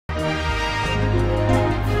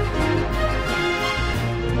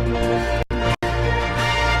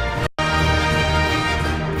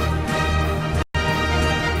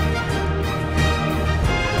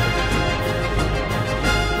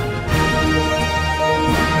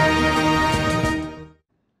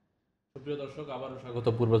দর্শক, আবারও স্বাগত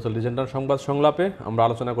পূর্বাচল ডিজিটাল সংবাদ সংলাপে। আমরা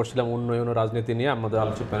আলোচনা করছিলাম উন্নয়ন ও রাজনীতি নিয়ে। আমাদের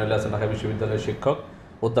আলোচক প্যানেলে আছেন ঢাকা বিশ্ববিদ্যালয়ের শিক্ষক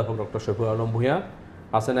অধ্যাপক ডক্টর শফিউল আলম ভূঁইয়া,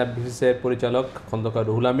 আছেন এফবিসিসির পরিচালক খন্দকার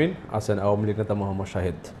রুহুল আমিন, আছেন আওয়ামী লীগ নেতা মোহাম্মদ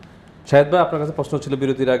শাহিদ। শাহিদ ভাই, আপনার কাছে প্রশ্ন ছিল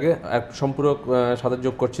বিরতির আগে, এক সম্পূরক সাথে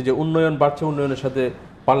যোগ করছি যে উন্নয়ন বাড়ছে, উন্নয়নের সাথে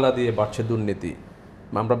পাল্লা দিয়ে বাড়ছে দুর্নীতি।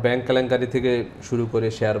 আমরা ব্যাংক কেলেঙ্কারি থেকে শুরু করে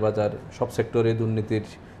শেয়ার বাজার সব সেক্টরে দুর্নীতির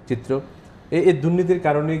চিত্র। এই দুর্নীতির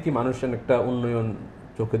কারণেই কি মানুষ একটা উন্নয়ন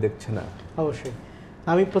চোখে দেখছে না? অবশ্যই।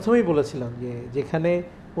 আমি প্রথমেই বলেছিলাম যে যেখানে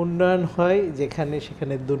উন্নয়ন হয়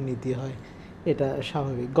সেখানে দুর্নীতি হয়, এটা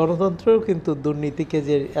স্বাভাবিক। গণতন্ত্রও কিন্তু দুর্নীতিকে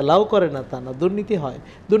যে অ্যালাউ করে না তা না, দুর্নীতি হয়,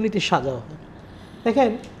 দুর্নীতি সাজাও হয়।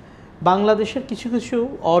 দেখেন, বাংলাদেশের কিছু কিছু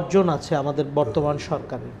অর্জন আছে আমাদের বর্তমান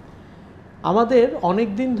সরকারের। আমাদের অনেক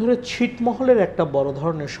দিন ধরে ছিটমহলের একটা বড়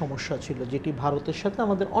ধরনের সমস্যা ছিল, যেটি ভারতের সাথে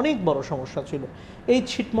আমাদের অনেক বড় সমস্যা ছিল। এই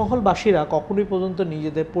ছিটমহলবাসীরা কখনোই পর্যন্ত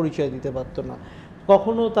নিজেদের পরিচয় দিতে পারত না।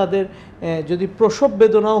 কখনো তাদের যদি প্রসব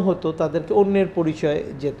বেদনাও হতো, তাদেরকে অন্যের পরিচয়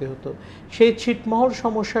যেতে হতো। সেই ছিটমহল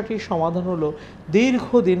সমস্যাটির সমাধান হলো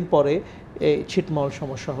দীর্ঘদিন পরে। এই ছিটমহল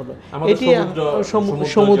সমস্যা হলো এটি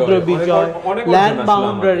সমুদ্র বিজয়, ল্যান্ড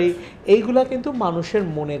বাউন্ডারি, এইগুলা কিন্তু মানুষের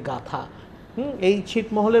মনে গাঁথা। এই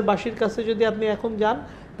ছিটমহলের বাসীর কাছে যদি আপনি এখন যান,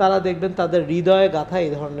 তারা দেখবেন তাদের হৃদয়ে গাঁথা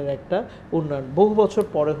এই ধরনের একটা উন্নয়ন বহু বছর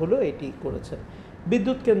পরে হলেও এটি করেছেন।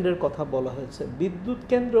 বিদ্যুৎ কেন্দ্রের কথা বলা হয়েছে। বিদ্যুৎ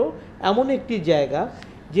কেন্দ্র এমন একটি জায়গা,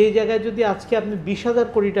 যে জায়গায় যদি আজকে আপনি 20,000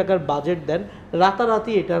 কোটি টাকার বাজেট দেন,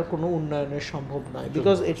 রাতারাতি এটার কোনো উন্নয়নের সম্ভব নয়,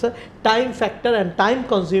 because it's a time factor and time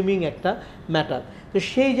consuming একটা ম্যাটার। তো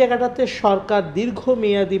সেই জায়গাটাতে সরকার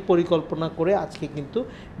দীর্ঘমেয়াদী পরিকল্পনা করে আজকে কিন্তু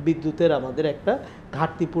বিদ্যুতের আমাদের একটা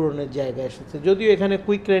ঘাটতি পূরণের জায়গা এসেছে। যদিও এখানে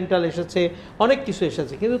কুইক রেন্টাল এসেছে, অনেক কিছু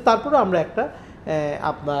এসেছে, কিন্তু তারপরেও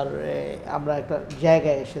আমরা একটা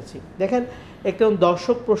জায়গায় এসেছি। দেখেন, একজন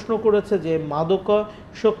দর্শক প্রশ্ন করেছে যে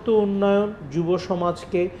মাদকাসক্ত উন্নয়ন যুব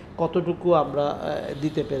সমাজকে কতটুকু আমরা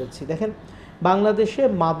দিতে পেরেছি। দেখেন, বাংলাদেশে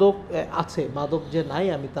মাদক আছে, মাদক যে নাই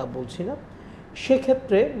আমি তা বলছি না।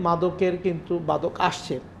 সেক্ষেত্রে মাদক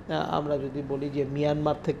আসছে। আমরা যদি বলি যে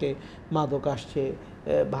মিয়ানমার থেকে মাদক আসছে,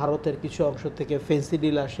 ভারতের কিছু অংশ থেকে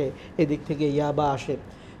ফেন্সিডিল আসে, এদিক থেকে ইয়াবা আসে।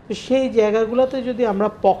 তো সেই জায়গাগুলোতে যদি আমরা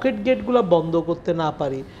পকেট গেটগুলো বন্ধ করতে না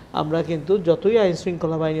পারি, আমরা কিন্তু যতই আইন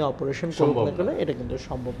শৃঙ্খলা বাহিনী অপারেশন করব না কেন, এটা কিন্তু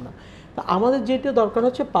সম্ভব না। তা আমাদের যেটা দরকার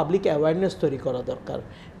হচ্ছে পাবলিক অ্যাওয়ারনেস তৈরি করা দরকার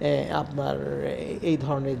আপনার এই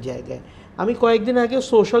ধরনের জায়গায়। আমি কয়েকদিন আগে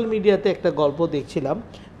সোশ্যাল মিডিয়াতে একটা গল্প দেখছিলাম,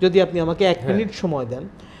 যদি আপনি আমাকে 1 মিনিট সময় দেন।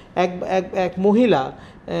 এক মহিলা,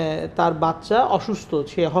 তার বাচ্চা অসুস্থ,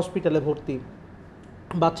 সে হসপিটালে ভর্তি।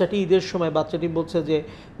 বাচ্চাটি ঈদের সময় বাচ্চাটি বলছে যে,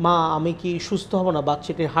 মা আমি কি সুস্থ হব না?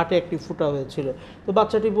 বাচ্চাটির হার্টে একটি ফুটা হয়েছিল। তো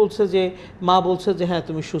বাচ্চাটি বলছে যে, মা বলছে যে হ্যাঁ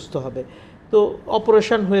তুমি সুস্থ হবে। তো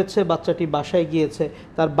অপারেশন হয়েছে, বাচ্চাটি বাসায় গিয়েছে।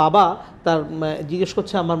 তার বাবা জিজ্ঞেস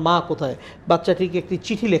করছে আমার মা কোথায়? বাচ্চাটিকে একটি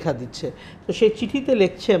চিঠি লেখা দিচ্ছে। তো সেই চিঠিতে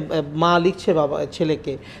মা লিখছে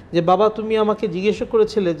ছেলেকে যে, বাবা তুমি আমাকে জিজ্ঞাসা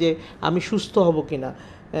করেছিলে যে আমি সুস্থ হব কিনা,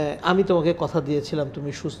 আমি তোমাকে কথা দিয়েছিলাম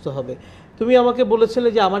তুমি সুস্থ হবে। তুমি আমাকে বলেছিলে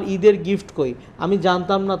যে আমার ঈদের গিফট কই, আমি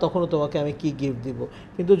জানতাম না তখনও তোমাকে আমি কি গিফট দিব।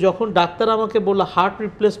 কিন্তু যখন ডাক্তার আমাকে বললো হার্ট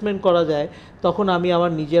রিপ্লেসমেন্ট করা যায়, তখন আমি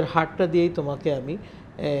আমার নিজের হার্টটা দিয়েই তোমাকে আমি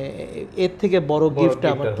এর থেকে বড় গিফট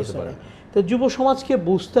আমার কিছু নয়। তো যুব সমাজকে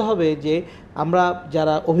বুঝতে হবে যে আমরা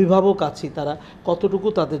যারা অভিভাবক আছি তারা কতটুকু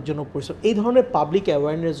তাদের জন্য পরিশ্রম, এই ধরনের পাবলিক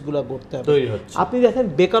অ্যাওয়ারনেসগুলো করতে হবে। আপনি দেখেন,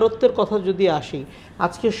 বেকারত্বের কথা যদি আসি,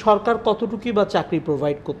 আজকে সরকার কতটুকুই বা চাকরি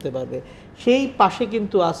প্রোভাইড করতে পারবে? সেই পাশে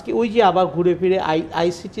কিন্তু আজকে ওই যে আবার ঘুরে ফিরে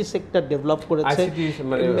আইসিটি সেক্টর ডেভেলপ করেছে,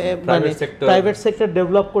 প্রাইভেট সেক্টর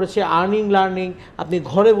ডেভেলপ করেছে, আর্নিং লার্নিং, আপনি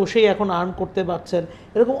ঘরে বসেই এখন আর্ন করতে পারছেন,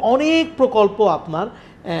 এরকম অনেক প্রকল্প আপনার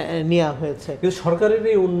নেওয়া হয়েছে। কিন্তু সরকারের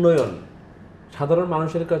এই উন্নয়ন সাধারণ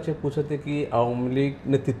মানুষের কাছে পৌঁছাতে কি আওয়ামী লীগ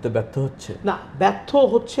নেতৃত্ব ব্যর্থ হচ্ছে? না, ব্যর্থ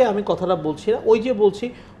হচ্ছে আমি কথাটা বলছি না। ওই যে বলছি,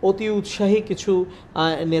 অতি উৎসাহী কিছু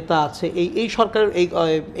নেতা আছে এই সরকারের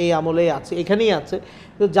এই আমলেই আছে, এখানেই আছে,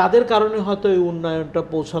 যাদের কারণে হয়তো এই উন্নয়নটা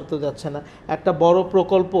পৌঁছাতে যাচ্ছে না। একটা বড়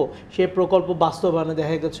প্রকল্প, সেই প্রকল্প বাস্তবায়নে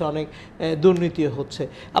দেখা গেছে অনেক দুর্নীতি হচ্ছে,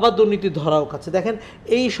 আবার দুর্নীতি ধরাও খাচ্ছে। দেখেন,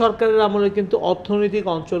 এই সরকারের আমলে কিন্তু অর্থনৈতিক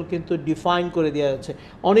অঞ্চল কিন্তু ডিফাইন করে দেওয়া হয়েছে,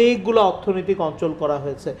 অনেকগুলো অর্থনৈতিক অঞ্চল করা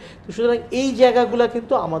হয়েছে। তো সুতরাং এই জায়গাগুলো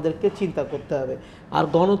কিন্তু আমাদেরকে চিন্তা করতে হবে। আর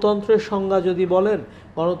গণতন্ত্রের সংজ্ঞা যদি বলেন,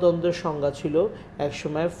 গণতন্ত্রের সংজ্ঞা ছিল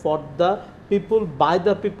একসময় for the people, by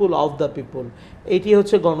the people, of the people. এটি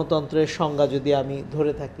হচ্ছে গণতন্ত্রের সংজ্ঞা যদি আমি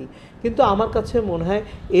ধরে থাকি। কিন্তু আমার কাছে মনে হয়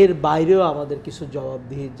এর বাইরেও আমাদের কিছু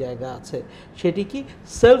জবাবদিহির জায়গা আছে। সেটি কি?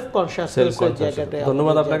 সেলফ কনসিয়াসনেসের জায়গাটা।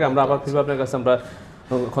 ধন্যবাদ আপনাকে। আমরা আবার ফিরবো আপনার কাছে। আমরা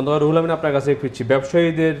খন্দকার রুহুল আমিন আপনার কাছে ফিরছি।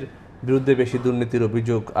 ব্যবসায়ীদের বিরুদ্ধে বেশি দুর্নীতির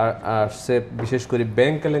অভিযোগ আসছে, বিশেষ করে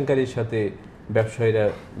ব্যাংক কেলেঙ্কারির সাথে ব্যবসায়ীরা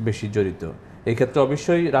বেশি জড়িত। এই ক্ষেত্রে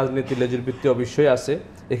অবশ্যই রাজনীতি লেজুর ভিত্তি অবশ্যই আছে,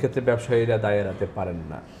 এক্ষেত্রে ব্যবসায়ীরা দায় এড়াতে পারেন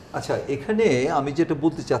না। আচ্ছা, এখানে আমি যেটা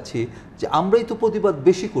বলতে চাচ্ছি যে আমরাই তো প্রতিবাদ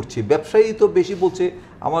বেশি করছি, ব্যবসায়ী তো বেশি বলছে।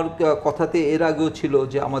 আমার কথাতে এর আগেও ছিল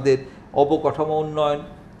যে আমাদের অবকাঠামো উন্নয়ন,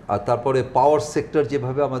 আর তারপরে পাওয়ার সেক্টর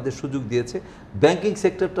যেভাবে আমাদের সুযোগ দিয়েছে, ব্যাংকিং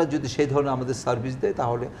সেক্টরটা যদি সেই ধরনের আমাদের সার্ভিস দেয়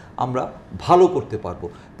তাহলে আমরা ভালো করতে পারবো।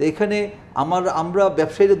 তো এখানে আমরা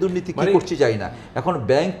ব্যবসায়ীরা দুর্নীতি কী করছি জানি না। এখন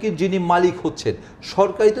ব্যাংকের যিনি মালিক হচ্ছেন,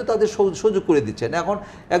 সরকারই তো তাদের সুযোগ করে দিচ্ছেন। এখন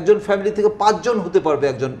একজন ফ্যামিলি থেকে 5 জন হতে পারবে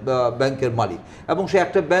একজন ব্যাংকের মালিক, এবং সে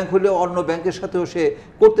একটা ব্যাংক হলে অন্য ব্যাংকের সাথেও সে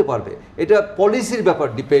করতে পারবে। এটা পলিসির ব্যাপার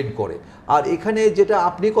ডিপেন্ড করে। আর এখানে যেটা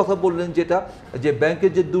আপনি কথা বললেন, যেটা যে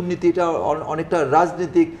ব্যাংকের যে দুর্নীতি, এটা অনেকটা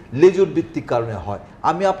রাজনৈতিক লেজুর ভিত্তিক কারণে হয়।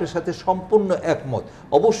 আমি আপনার সাথে সম্পূর্ণ একমত।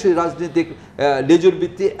 অবশ্যই রাজনৈতিক লেজুর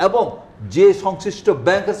ভিত্তি, এবং যে সংশ্লিষ্ট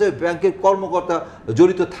ব্যাংক আছে ওই ব্যাংকের কর্মকর্তা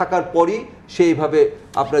জড়িত থাকার পরই সেইভাবে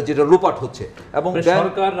আপনার যেটা লোপাট হচ্ছে। এবং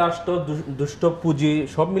সরকার, রাষ্ট্র, দুষ্ট পুঁজি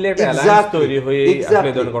সব মিলে একটা অ্যালায়েন্স তৈরি হয়ে এই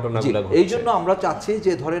ধরনের ঘটনাগুলো ঘটছে। এই জন্য আমরা চাচ্ছি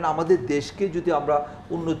যে ধরেন আমাদের দেশকে যদি আমরা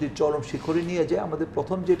উন্নতির চরম শিখরে নিয়ে যাই, আমাদের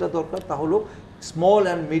প্রথম যেটা দরকার তা হলো স্মল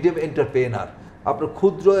অ্যান্ড মিডিয়াম এন্টারপ্রেনার, আপনার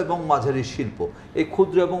ক্ষুদ্র এবং মাঝারি শিল্প। এই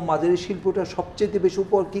ক্ষুদ্র এবং মাঝারি শিল্পটা সবচেয়ে বেশি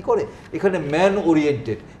উপর কী করে, এখানে ম্যান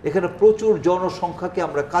ওরিয়েন্টেড, এখানে প্রচুর জনসংখ্যাকে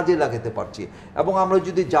আমরা কাজে লাগাতে পারছি। এবং আমরা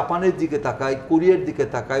যদি জাপানের দিকে তাকাই, কোরিয়ার দিকে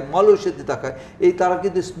তাকাই, মালয়েশিয়ার দিকে তাকাই, তারা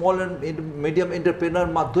কিন্তু স্মল অ্যান্ড মিডিয়াম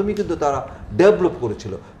এন্টারপ্রেনার মাধ্যমে কিন্তু তারা ডেভেলপ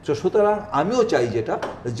করেছিল। তো সুতরাং আমিও চাই যেটা,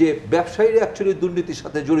 যে ব্যবসায়ীরা অ্যাকচুয়ালি দুর্নীতির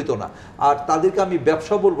সাথে জড়িত না, আর তাদেরকে আমি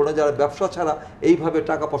ব্যবসা বলবো না, যারা ব্যবসা ছাড়া এইভাবে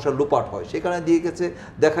টাকা পয়সা লোপাট হয়। সেখানে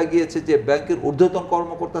দেখা গিয়েছে যে ব্যাংকের ঊর্ধ্বতন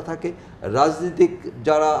কর্মকর্তা থাকে, রাজনীতিক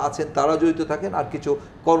যারা আছেন তারা জড়িত থাকেন, আর কিছু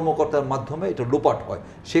কর্মকর্তার মাধ্যমে এটা লোপাট হয়।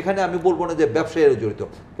 সেখানে আমি বলবো না যে ব্যবসায়ীরা জড়িত,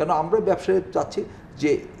 কেন আমরা ব্যবসায়ী চাচ্ছি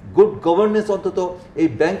যে গুড গভর্নেন্স, অন্তত এই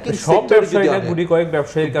ব্যাংকিং সেক্টরে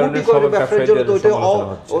যদি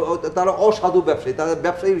তারা অসাধু ব্যবসায়ী, তারা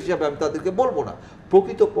ব্যবসায়ী হিসাবে আমি তাদেরকে বলবো না।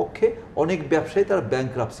 প্রকৃতপক্ষে অনেক ব্যবসায়ী তারা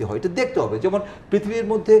ব্যাংকরাপসি হয়, এটা দেখতে হবে। যেমন পৃথিবীর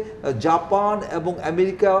মধ্যে জাপান এবং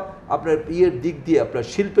আমেরিকা আপনার দিক দিয়ে, আপনার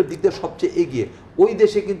শিল্পের দিক দিয়ে সবচেয়ে এগিয়ে। ওই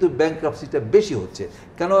দেশে কিন্তু ব্যাংকরাপসিটা বেশি হচ্ছে,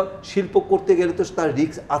 কেন শিল্প করতে গেলে তো তার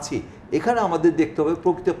রিস্ক আছে। এখানে আমাদের দেখতে হবে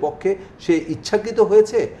প্রকৃতপক্ষে সে ইচ্ছাকৃত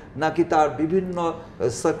হয়েছে নাকি তার বিভিন্ন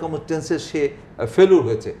সার্কামস্টেন্সে সে ফেলুর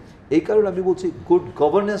হয়েছে। এই কারণে আমি বলছি গুড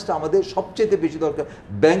গভর্নেন্সটা আমাদের সবচেয়ে বেশি দরকার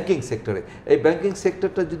ব্যাংকিং সেক্টরে। এই ব্যাংকিং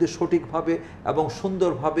সেক্টরটা যদি সঠিকভাবে এবং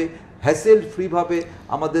সুন্দরভাবে হ্যাসেল ফ্রিভাবে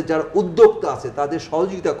আমাদের যারা উদ্যোক্তা আছে তাদের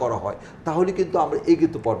সহযোগিতা করা হয়, তাহলে কিন্তু আমরা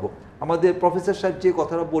এগিয়ে পারবো। আমাদের প্রফেসর সাহেব যে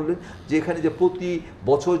কথাটা বললেন যে এখানে যে প্রতি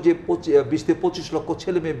বছর যে 20 থেকে 25 লক্ষ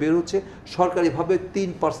ছেলে মেয়ে বের হচ্ছে, সরকারিভাবে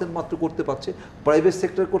 3% মাত্র করতে পারছে, প্রাইভেট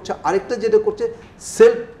সেক্টর করছে। আরেকটা যেটা করছে,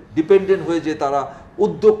 সেলফ ডিপেন্ডেন্ট হয়ে যে তারা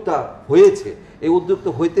উদ্যোক্তা হয়েছে, এই উদ্যোক্তা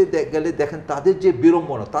হইতে গেলে দেখেন তাদের যে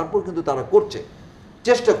বিড়ম্বনা, তারপর কিন্তু তারা করছে,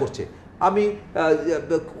 চেষ্টা করছে। আমি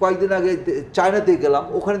কয়েকদিন আগে চায়নাতে গেলাম,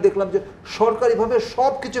 ওখানে দেখলাম যে সরকারিভাবে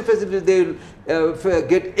সব কিছু facility, they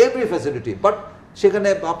get every facility, but সেখানে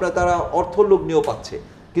আপনার তারা অর্থ লোক নিয়েও পাচ্ছে।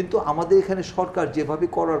 কিন্তু আমাদের এখানে সরকার যেভাবে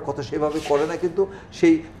করার কথা সেভাবে করে না, কিন্তু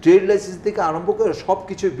সেই ট্রেড লাইসেন্স থেকে আরম্ভ করে সব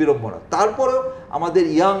কিছুই বিড়ম্বনা। তারপরেও আমাদের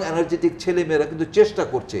ইয়াং এনার্জেটিক ছেলেমেয়েরা কিন্তু চেষ্টা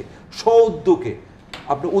করছে স্ব-উদ্যোগে,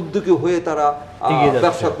 আপনার উদ্যোগী হয়ে তারা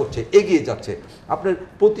ব্যবসা করছে, এগিয়ে যাচ্ছে। আপনার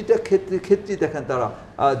প্রতিটা ক্ষেত্রে দেখেন তারা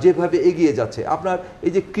যেভাবে এগিয়ে যাচ্ছে। আপনার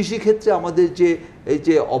এই যে কৃষিক্ষেত্রে আমাদের যে এই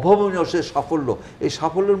যে অভাবনীয় সাফল্য, এই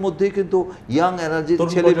সাফল্যের মধ্যেই কিন্তু ইয়াং এনার্জি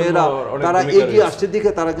ছেলেমেয়েরা তারা এগিয়ে আসছে, দিকে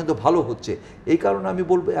তারা কিন্তু ভালো হচ্ছে। এই কারণে আমি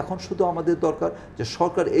বলবো এখন শুধু আমাদের দরকার যে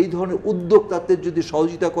সরকার এই ধরনের উদ্যোক্তাদের যদি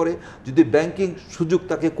সহযোগিতা করে, যদি ব্যাংকিং সুযোগ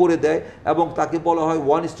তাকে করে দেয়, এবং তাকে বলা হয়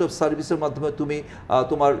ওয়ান স্টপ সার্ভিসের মাধ্যমে তুমি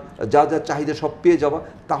তোমার যা যা চাহিদা সব পেয়ে যাবা,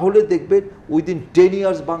 তাহলে দেখবেন উইদিন 10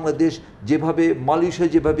 ইয়ার্স বাংলাদেশ যেভাবে মালয়েশিয়া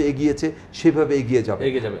যেভাবে এগিয়েছে সেভাবে এগিয়ে যাবে।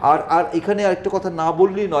 আর এখানে আরেকটা কথা না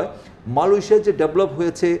বললেই নয়, মালয়েশিয়া যে ডেভেলপ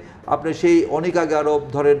হয়েছে আপনার সেই অনেক আগে, আরও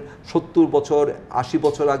ধরেন 70 বছর 80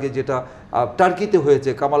 বছর আগে যেটা টার্কিতে হয়েছে,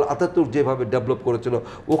 কামাল আতাতুর্ক যেভাবে ডেভেলপ করেছিল,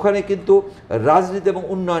 ওখানে কিন্তু রাজনীতি এবং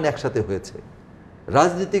উন্নয়ন একসাথে হয়েছে,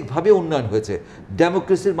 রাজনৈতিকভাবে উন্নয়ন হয়েছে,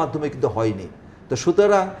 ডেমোক্রেসির মাধ্যমে কিন্তু হয়নি। তো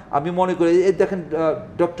সুতরাং আমি মনে করি এই দেখেন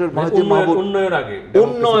ডক্টর মাহাথির মাহমুদ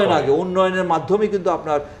উন্নয়নের মাধ্যমে কিন্তু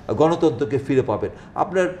আপনার গণতন্ত্রকে ফিরে পাবেন।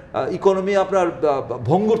 আপনার ইকোনমি আপনার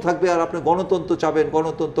ভঙ্গুর থাকবে, আর আপনি গণতন্ত্র চাবেন,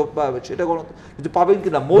 গণতন্ত্র সেটা গণতন্ত্র কিন্তু পাবেন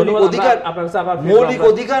কিনা, মৌলিক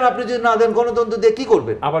অধিকার আপনি যদি না দেন গণতন্ত্র দিয়ে কি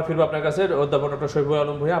করবেন। আবার ফিরবো আপনার কাছে অধ্যাপক ডক্টর শফিউল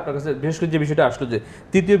আলম ভূঁইয়া, আপনার কাছে বিশেষ করে যে বিষয়টা আসলো যে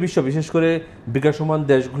তৃতীয় বিশ্ব, বিশেষ করে বিকাশমান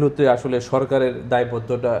দেশগুলোতে আসলে সরকারের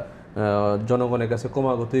দায়বদ্ধতা জনগণের কাছে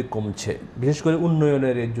ক্রমাগতই কমছে, বিশেষ করে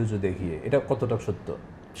উন্নয়নের এই যুদ্ধ দেখিয়ে, এটা কতটা সত্য?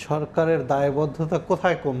 সরকারের দায়বদ্ধতা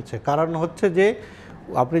কোথায় কমছে? কারণ হচ্ছে যে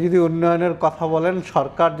আপনি যদি উন্নয়নের কথা বলেন,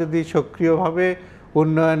 সরকার যদি সক্রিয়ভাবে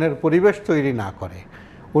উন্নয়নের পরিবেশ তৈরি না করে,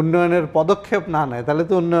 উন্নয়নের পদক্ষেপ না নেয়, তাহলে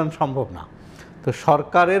তো উন্নয়ন সম্ভব না। তো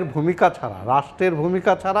সরকারের ভূমিকা ছাড়া, রাষ্ট্রের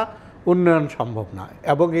ভূমিকা ছাড়া উন্নয়ন সম্ভব না।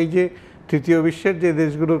 এবং এই যে তৃতীয় বিশ্বের যে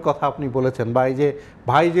দেশগুলোর কথা আপনি বলেছেন, বা এই যে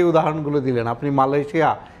ভাই যে উদাহরণগুলো দিলেন, আপনি মালয়েশিয়া,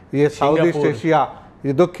 যে সাউথ ইস্ট এশিয়া,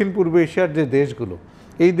 যে দক্ষিণ পূর্ব এশিয়ার যে দেশগুলো,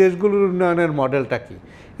 এই দেশগুলোর উন্নয়নের মডেলটা কি?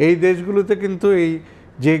 এই দেশগুলোতে কিন্তু এই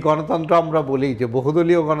যে গণতন্ত্র আমরা বলি, যে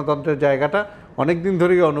বহুদলীয় গণতন্ত্রের জায়গাটা অনেক দিন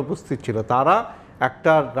ধরেই অনুপস্থিত ছিল। তারা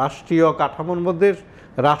একটা রাষ্ট্রীয় কাঠামোর মধ্যে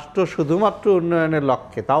রাষ্ট্র শুধুমাত্র উন্নয়নের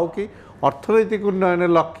লক্ষ্যে, তাও কি অর্থনৈতিক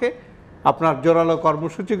উন্নয়নের লক্ষ্যে আপনার জোরালো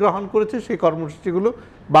কর্মসূচি গ্রহণ করেছে, সেই কর্মসূচিগুলো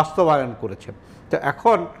বাস্তবায়ন করেছে। তো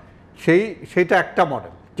এখন সেইটা একটা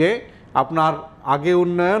মডেল, যে আপনার আগে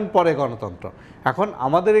উন্নয়ন পরে গণতন্ত্র। এখন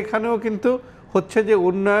আমাদের এখানেও কিন্তু হচ্ছে যে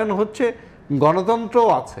উন্নয়ন হচ্ছে, গণতন্ত্রও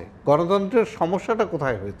আছে। গণতন্ত্রের সমস্যাটা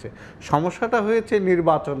কোথায় হয়েছে? সমস্যাটা হয়েছে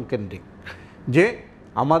নির্বাচন কেন্দ্রিক, যে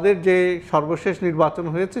আমাদের যে সর্বশেষ নির্বাচন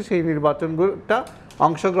হয়েছে সেই নির্বাচনটা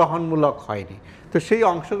অংশগ্রহণমূলক হয়নি। তো সেই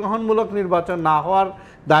অংশগ্রহণমূলক নির্বাচন না হওয়ার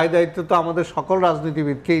দায় দায়িত্ব তো আমাদের সকল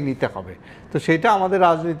রাজনীতিবিদকেই নিতে হবে। তো সেটা আমাদের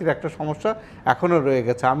রাজনীতির একটা সমস্যা এখনও রয়ে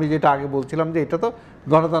গেছে। আমি যেটা আগে বলছিলাম যে এটা তো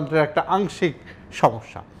গণতন্ত্রের একটা আংশিক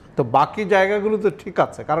সমস্যা। তো বাকি জায়গাগুলো তো ঠিক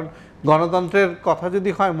আছে, কারণ গণতন্ত্রের কথা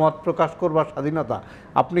যদি হয় মত প্রকাশ করবার স্বাধীনতা,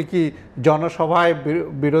 আপনি কি জনসভায়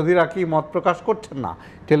বিরোধীরা কি মত প্রকাশ করছেন না?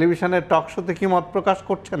 টেলিভিশনের টক শোতে কি মত প্রকাশ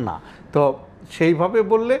করছেন না? তো সেইভাবে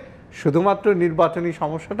বললে শুধুমাত্র নির্বাচনী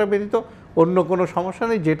সমস্যাটা ব্যতীত অন্য কোনো সমস্যা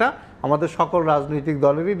নেই, যেটা আমাদের সকল রাজনৈতিক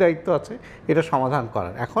দলেরই দায়িত্ব আছে এটা সমাধান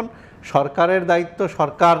করার। এখন সরকারের দায়িত্ব,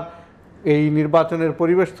 সরকার এই নির্বাচনের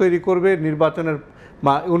পরিবেশ তৈরি করবে, নির্বাচনের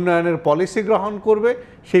উন্নয়নের পলিসি গ্রহণ করবে,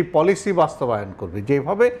 সেই পলিসি বাস্তবায়ন করবে।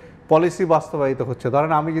 যেভাবে পলিসি বাস্তবায়িত হচ্ছে,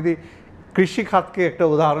 ধরেন আমি যদি কৃষি খাতকে একটা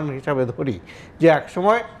উদাহরণ হিসাবে ধরি, যে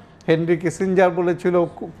একসময় হেনরি কিসিঞ্জার বলেছিল,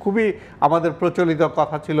 খুবই আমাদের প্রচলিত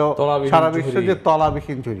কথা ছিল সারা বিশ্বে, যে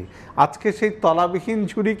তলাবিহীন ঝুড়ি। আজকে সেই তলাবিহীন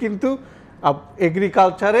ঝুড়ি কিন্তু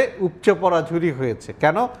এগ্রিকালচারে উপচে পড়া ঝুড়ি হয়েছে।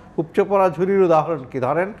 কেন উপচে পড়া ঝুড়ির উদাহরণ কি?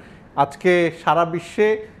 ধরেন আজকে সারা বিশ্বে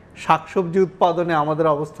শাকসবজি উৎপাদনে আমাদের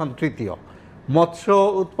অবস্থান তৃতীয়, মৎস্য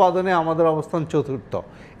উৎপাদনে আমাদের অবস্থান চতুর্থ।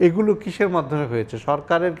 এগুলো কিসের মাধ্যমে হয়েছে?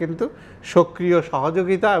 সরকারের কিন্তু সক্রিয়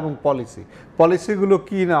সহযোগিতা এবং পলিসিগুলো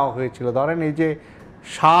কি নেওয়া হয়েছিল? ধরেন এই যে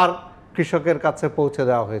সার কৃষকের কাছে পৌঁছে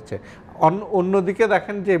দেওয়া হয়েছে। অন্যদিকে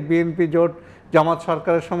দেখেন যে বিএনপি জোট জামাত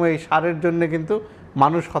সরকারের সময় এই সারের জন্য কিন্তু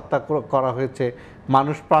মানুষ হত্যা করা হয়েছে,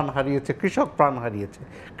 মানুষ প্রাণ হারিয়েছে, কৃষক প্রাণ হারিয়েছে।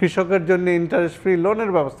 কৃষকের জন্য ইন্টারেস্ট ফ্রি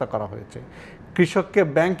লোনের ব্যবস্থা করা হয়েছে, কৃষককে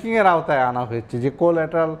ব্যাংকিংয়ের আওতায় আনা হয়েছে, যে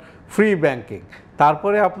কোল্যাটারাল ফ্রি ব্যাংকিং।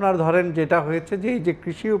 তারপরে আপনার ধরেন যেটা হয়েছে যে এই যে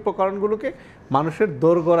কৃষি উপকরণগুলোকে মানুষের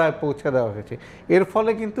দোরগোড়ায় পৌঁছে দেওয়া হয়েছে। এর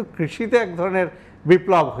ফলে কিন্তু কৃষিতে এক ধরনের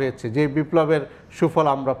বিপ্লব হয়েছে, যে বিপ্লবের সুফল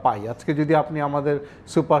আমরা পাই। আজকে যদি আপনি আমাদের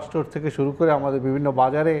সুপার স্টোর থেকে শুরু করে আমাদের বিভিন্ন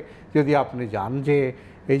বাজারে যদি আপনি যান, যে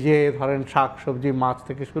এই যে ধরেন শাক সবজি মাছ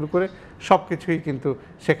থেকে শুরু করে সব কিছুই কিন্তু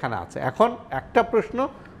সেখানে আছে। এখন একটা প্রশ্ন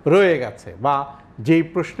রয়ে গেছে, বা যেই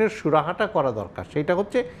প্রশ্নের সুরাহাটা করা দরকার, সেটা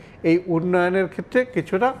হচ্ছে এই উন্নয়নের ক্ষেত্রে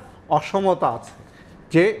কিছুটা অসমতা আছে,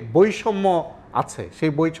 যে বৈষম্য আছে।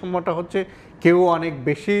 সেই বৈষম্যটা হচ্ছে কেউ অনেক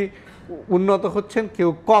বেশি উন্নত হচ্ছেন, কেউ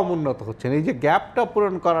কম উন্নত হচ্ছেন। এই যে গ্যাপটা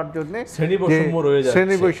পূরণ করার জন্য শ্রেণী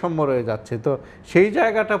বৈষম্য রয়ে যাচ্ছে। তো সেই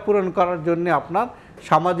জায়গাটা পূরণ করার জন্য আপনার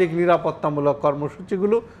সামাজিক নিরাপত্তামূলক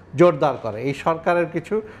কর্মসূচিগুলো জোরদার করে। এই সরকারের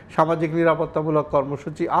কিছু সামাজিক নিরাপত্তামূলক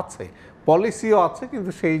কর্মসূচি আছে, পলিসিও আছে,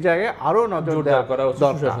 কিন্তু সেই জায়গায় আরও নজর দেওয়া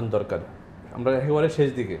দরকার। আমরা একেবারে শেষ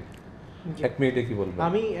দিকে, এক মিনিটে কি বলবো?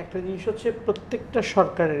 আমি একটা জিনিস হচ্ছে, প্রত্যেকটা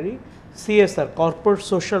সরকারেরই সিএসআর, কর্পোরেট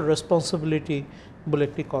সোশ্যাল রেসপন্সিবিলিটি বলে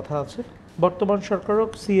একটি কথা আছে। বর্তমান সরকারও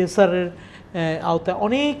সিএসআর এর আওতায়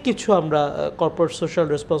অনেক কিছু আমরা কর্পোরেট সোশ্যাল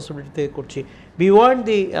রেসপন্সিবিলিটিতে করছি। বিওয়ান্ড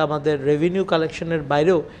দি আমাদের রেভিনিউ কালেকশনের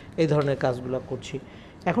বাইরেও এই ধরনের কাজগুলো করছি।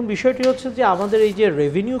 এখন বিষয়টি হচ্ছে যে আমাদের এই যে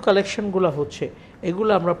রেভিনিউ কালেকশনগুলো হচ্ছে,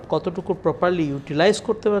 এগুলো আমরা কতটুকু প্রপারলি ইউটিলাইজ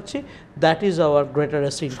করতে পারছি, দ্যাট ইজ আওয়ার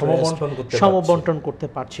গ্রেটারেস্ট ইন্টারেস্ট। সমবন্টন করতে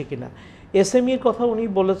পারছি কিনা। এসএমইর কথা উনি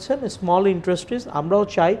বলেছেন, স্মল ইন্ডাস্ট্রিজ। আমরাও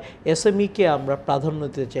চাই এসএমইকে আমরা প্রাধান্য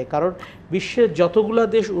দিতে চাই, কারণ বিশ্বের যতগুলো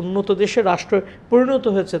দেশ উন্নত দেশে রাষ্ট্র পরিণত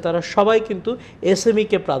হয়েছে তারা সবাই কিন্তু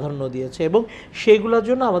এসএমইকে প্রাধান্য দিয়েছে, এবং সেইগুলোর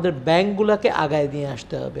জন্য আমাদের ব্যাংকগুলোকে আগায় নিয়ে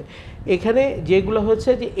আসতে হবে। এখানে যেগুলো হচ্ছে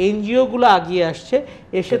যে এনজিওগুলো আগিয়ে আসছে,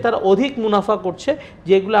 এসে তারা অধিক মুনাফা করছে,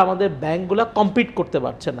 যেগুলো আমাদের ব্যাংকগুলো কম্পিট করতে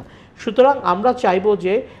পারছে না। সুতরাং আমরা চাইব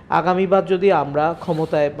যে আগামীবার যদি আমরা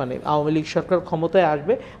ক্ষমতায়, মানে আওয়ামী লীগ সরকার ক্ষমতায়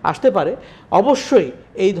আসতে পারে, অবশ্যই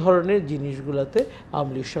এই ধরনের জিনিসগুলোতে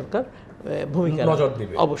আওয়ামী লীগ সরকার ভূমিকা নজর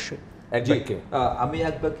দেবে অবশ্যই। এক জি, বাক্যে। আমি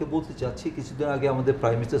এক বাক্যে বলতে চাচ্ছি, কিছুদিন আগে আমাদের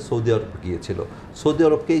প্রাইম মিনিস্টার সৌদি আরব গিয়েছিল। সৌদি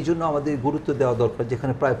আরবকে এই জন্য আমাদের গুরুত্ব দেওয়া দরকার,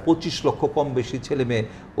 যেখানে প্রায় 25 লক্ষ কম বেশি ছেলে মেয়ে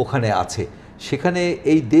ওখানে আছে। সেখানে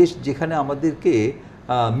এই দেশ যেখানে আমাদেরকে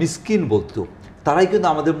মিসকিন বলতো, তারাই কিন্তু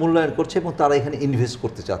আমাদের মূল্যায়ন করছে এবং তারা এখানে ইনভেস্ট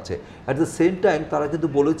করতে চাচ্ছে। অ্যাট দ্য সেম টাইম তারা কিন্তু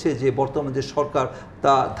বলেছে যে বর্তমানে যে সরকার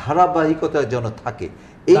তা ধারাবাহিকতা যেন থাকে।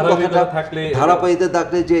 এই কথাটা ধারাবাহিকতা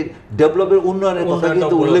থাকলে যে ডেভেলপের উন্নয়নের কথা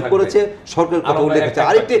কিন্তু উল্লেখ করেছে, সরকারের কথা উল্লেখ করেছে।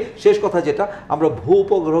 আরেকটি শেষ কথা, যেটা আমরা ভূ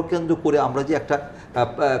উপগ্রহ কেন্দ্র করে আমরা যে একটা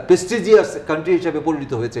প্রেস্টিজিয়াস কান্ট্রি হিসেবে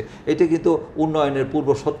পরিণত হয়েছে, এটা কিন্তু উন্নয়নের পূর্ব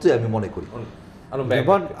সত্যি আমি মনে করি।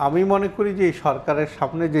 এবং আমি মনে করি যে এই সরকারের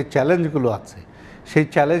সামনে যে চ্যালেঞ্জগুলো আছে, সেই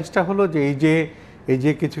চ্যালেঞ্জটা হলো যে এই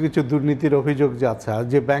যে কিছু কিছু দুর্নীতির অভিযোগ যে আছে, আর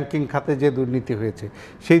যে ব্যাংকিং খাতে যে দুর্নীতি হয়েছে,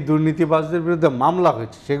 সেই দুর্নীতিবাজদের বিরুদ্ধে মামলা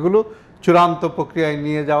হয়েছে, সেগুলো চূড়ান্ত প্রক্রিয়ায়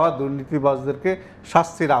নিয়ে যাওয়া, দুর্নীতিবাজদেরকে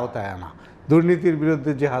শাস্তির আওতায় আনা, দুর্নীতির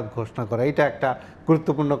বিরুদ্ধে জেহাদ ঘোষণা করা, এটা একটা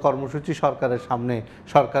গুরুত্বপূর্ণ কর্মসূচি সরকারের সামনে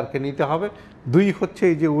সরকারকে নিতে হবে। দুই হচ্ছে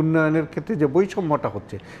এই যে উন্নয়নের ক্ষেত্রে যে বৈষম্যটা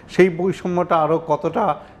হচ্ছে, সেই বৈষম্যটা আরও কতটা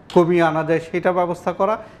কমিয়ে আনা যায় সেটা ব্যবস্থা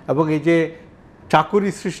করা, এবং এই যে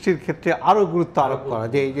চাকুরি সৃষ্টির ক্ষেত্রে আরও গুরুত্ব আরোপ করা,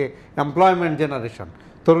 যে এই যে এমপ্লয়মেন্ট জেনারেশন,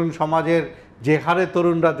 তরুণ সমাজের যে হারে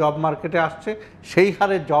তরুণরা জব মার্কেটে আসছে, সেই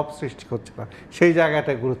হারে জব সৃষ্টি হচ্ছে না, সেই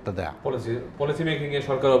জায়গাটায় গুরুত্ব দেওয়া। পলিসি মেকিংয়ে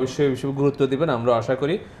সরকার অবশ্যই গুরুত্ব দিবেন, আমরা আশা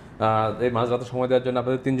করি। এই মাঝরাতে সময় দেওয়ার জন্য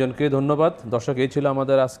আপনাদের তিনজনকে ধন্যবাদ। দর্শক, এই ছিল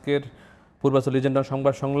আমাদের আজকের পূর্বাঞ্চল লিজেন্ডার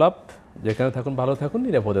সংবাদ সংলাপ। যেখানে থাকুন ভালো থাকুন,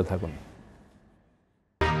 নিরাপদে থাকুন।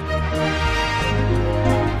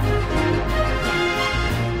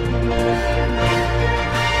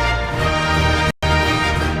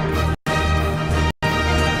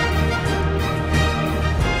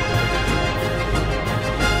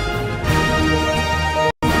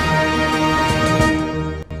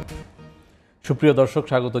 সুপ্রিয় দর্শক,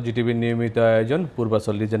 স্বাগত জিটিভির নিয়মিত আয়োজন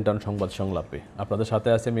পূর্বাঞ্চল লিজেন্ডার সংবাদ সংলাপে। আপনাদের সাথে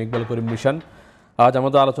আছে আমি ইকবাল করিম নিশান। আজ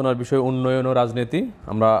আমাদের আলোচনার বিষয় উন্নয়ন ও রাজনীতি।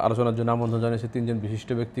 আমরা আলোচনার জন্য আমন্ত্রণ জানিয়েছি তিনজন বিশিষ্ট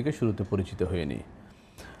ব্যক্তিকে। শুরুতে পরিচিত হয়ে নিই।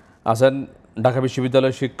 আছেন ঢাকা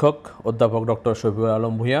বিশ্ববিদ্যালয়ের শিক্ষক অধ্যাপক ডক্টর শফিউল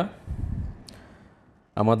আলম ভূঁইয়া।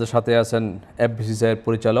 আমাদের সাথে আছেন এফবিসিসিআইয়ের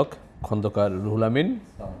পরিচালক খন্দকার রুহুল আমিন।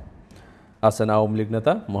 আছেন আওয়ামী লীগ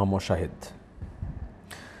নেতা মোহাম্মদ শাহিদ।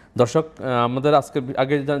 দর্শক, আমাদের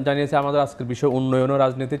আগে জানিয়েছে আমাদের আজকের বিষয় উন্নয়ন ও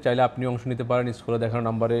রাজনীতি। চাইলে আপনি অংশ নিতে পারেন স্কুলে দেখানো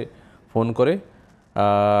নাম্বারে ফোন করে।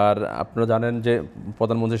 আর আপনারা জানেন যে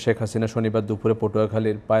প্রধানমন্ত্রী শেখ হাসিনা শনিবার দুপুরে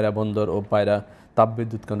পটুয়াখালীর পায়রা বন্দর ও পায়রা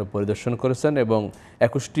তাপবিদ্যুৎ কেন্দ্র পরিদর্শন করেছেন এবং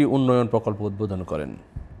 21টি উন্নয়ন প্রকল্প উদ্বোধন করেন।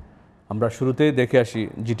 আমরা শুরুতেই দেখে আসি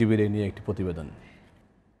জিটিভির এই নিয়ে একটি প্রতিবেদন।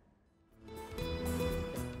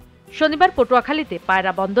 শনিবার পটুয়াখালীতে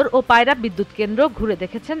পায়রা বন্দর ও পায়রা বিদ্যুৎ কেন্দ্র ঘুরে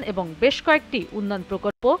দেখেছেন এবং বেশ কয়েকটি উন্নয়ন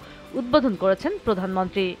প্রকল্প উদ্বোধন করেছেন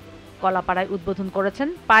প্রধানমন্ত্রী। কলাপাড়ায় উদ্বোধন করেছেন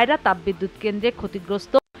পায়রা তাপবিদ্যুৎ কেন্দ্রে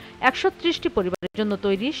ক্ষতিগ্রস্ত 130টি পরিবারের জন্য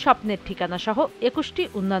তৈরি স্বপ্নের ঠিকানা সহ 21টি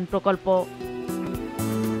উন্নয়ন প্রকল্প।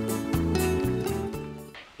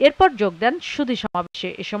 এরপর যোগ দেন সুধী সমাবেশে।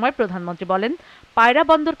 এ সময় প্রধানমন্ত্রী বলেন, পায়রা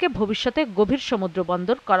বন্দরকে ভবিষ্যতে গভীর সমুদ্র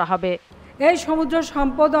বন্দর করা হবে। এই সমুদ্র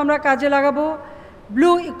সম্পদ আমরা কাজে লাগাবো।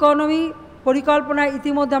 ব্লু ইকোনমি পরিকল্পনা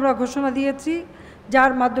ইতিমধ্যে আমরা ঘোষণা দিয়েছি,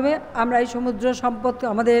 যার মাধ্যমে আমরা এই সমুদ্র সম্পদ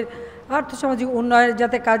আমাদের আর্থসামাজিক উন্নয়নের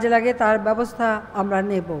যাতে কাজে লাগে তার ব্যবস্থা আমরা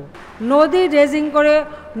নেব। নদী ড্রেজিং করে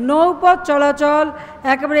নৌপথ চলাচল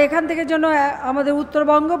একেবারে এখান থেকে যেন আমাদের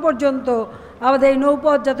উত্তরবঙ্গ পর্যন্ত আমাদের এই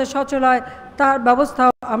নৌপথ যাতে সচল হয় তার ব্যবস্থা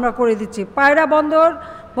আমরা করে দিচ্ছি। পায়রা বন্দর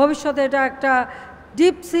ভবিষ্যতে এটা একটা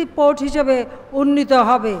ডিপ সি পোর্ট হিসেবে উন্নীত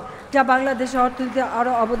হবে, যা বাংলাদেশের অর্থনীতিতে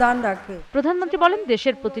আরও অবদান রাখবে। প্রধানমন্ত্রী বলেন,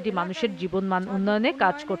 দেশের প্রতিটি মানুষের জীবনমান উন্নয়নে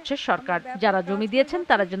কাজ করছে সরকার। যারা জমি দিয়েছেন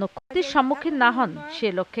তারা যেন ক্ষতির সম্মুখীন না হন সে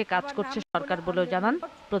লক্ষ্যে কাজ করছে সরকার বলেও জানান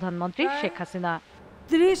প্রধানমন্ত্রী শেখ হাসিনা।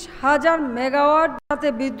 30,000 মেগাওয়াট যাতে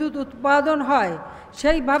বিদ্যুৎ উৎপাদন হয়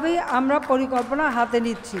সেইভাবেই আমরা পরিকল্পনা হাতে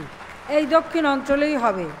নিচ্ছি। এই দক্ষিণ অঞ্চলেই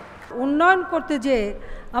হবে। উন্নয়ন করতে যে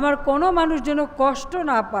আমার কোনো মানুষ যেন কষ্ট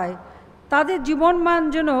না পায়, তাদের জীবনমান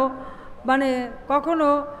যেন কখনো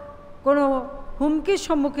কোনো হুমকির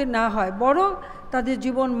সম্মুখীন না হয়, বরং তাদের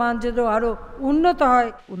জীবনমান যেন আরও উন্নত হয়।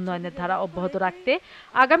 উন্নয়নের ধারা অব্যাহত রাখতে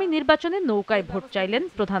আগামী নির্বাচনে নৌকায় ভোট চাইলেন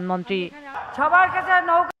প্রধানমন্ত্রী। সবার কাছে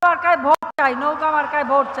নৌকা মার্কায় ভোট চাই, নৌকা মার্কায়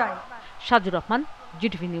ভোট চাই। সাজুর রহমান,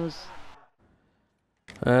 জিটিভি নিউজ।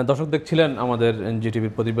 দর্শক, দেখছিলেন আমাদের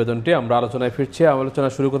জিটিভির প্রতিবেদনটি। আমরা আলোচনায় ফিরছি। আলোচনা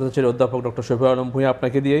শুরু করতে চাই অধ্যাপক ডক্টর শফিউল আলম ভূঁইয়া,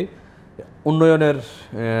 আপনাকে দিয়েই। উন্নয়নের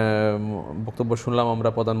বক্তব্য শুনলাম আমরা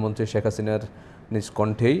প্রধানমন্ত্রী শেখ হাসিনার নিজ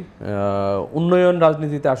কণ্ঠেই। উন্নয়ন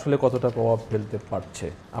রাজনীতিতে আসলে কতটা প্রভাব ফেলতে পারছে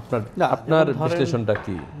আপনার বিশ্লেষণটা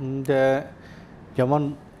কি? যেমন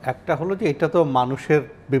একটা হলো যে এটা তো মানুষের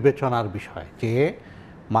বিবেচনার বিষয়, যে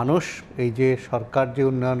মানুষ এই যে সরকার যে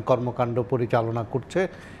উন্নয়ন কর্মকাণ্ড পরিচালনা করছে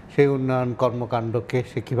সেই উন্নয়ন কর্মকাণ্ডকে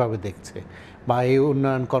সে কীভাবে দেখছে বা এই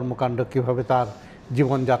উন্নয়ন কর্মকাণ্ড কীভাবে তার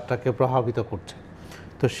জীবনযাত্রাকে প্রভাবিত করছে।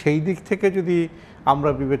 তো সেই দিক থেকে যদি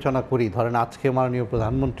আমরা বিবেচনা করি, ধরেন আজকে মাননীয়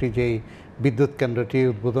প্রধানমন্ত্রী যেই বিদ্যুৎ কেন্দ্রটি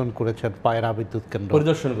উদ্বোধন করেছেন, পায়রা বিদ্যুৎ কেন্দ্র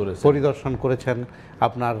পরিদর্শন করেছেন,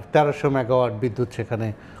 আপনার 1300 মেগাওয়াট বিদ্যুৎ সেখানে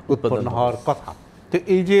উৎপন্ন হওয়ার কথা। তো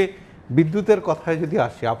এই যে বিদ্যুতের কথায় যদি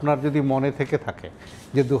আসি, আপনার যদি মনে থেকে থাকে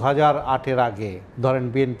যে 2008-এর আগে ধরেন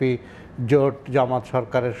বিএনপি জোট জামাত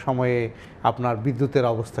সরকারের সময়ে আপনার বিদ্যুতের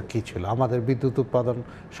অবস্থা কী ছিল, আমাদের বিদ্যুৎ উৎপাদন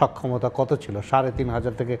সক্ষমতা কত ছিল,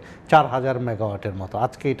 3500 থেকে 4000 মেগাওয়াটের মতো।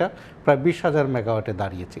 আজকে এটা প্রায় 20,000 মেগাওয়াটে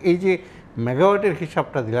দাঁড়িয়েছে। এই যে মেগাওয়াটের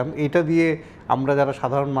হিসাবটা দিলাম, এটা দিয়ে আমরা যারা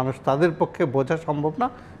সাধারণ মানুষ তাদের পক্ষে বোঝা সম্ভব না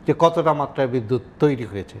যে কতটা মাত্রায় বিদ্যুৎ তৈরি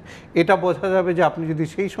হয়েছে। এটা বোঝা যাবে যে আপনি যদি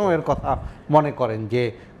সেই সময়ের কথা মনে করেন যে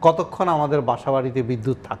কতক্ষণ আমাদের বাসাবাড়িতে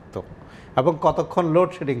বিদ্যুৎ থাকতো এবং কতক্ষণ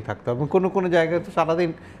লোডশেডিং থাকতো এবং কোনো কোনো জায়গায় তো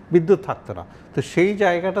সারাদিন বিদ্যুৎ থাকতো না। তো সেই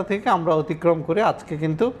জায়গাটা থেকে আমরা অতিক্রম করে আজকে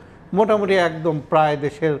কিন্তু মোটামুটি একদম প্রায়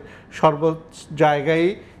দেশের সর্বোচ্চ জায়গায়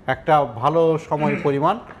একটা ভালো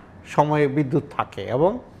পরিমাণ সময়ে বিদ্যুৎ থাকে।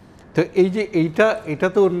 এবং তো এই যে এটা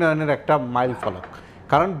তো উন্নয়নের একটা মাইল ফলক।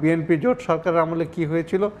 কারণ বিএনপি জোট সরকারের আমলে কি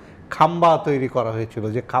হয়েছিল, খাম্বা তৈরি করা হয়েছিল,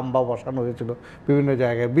 যে খাম্বা বসানো হয়েছিল বিভিন্ন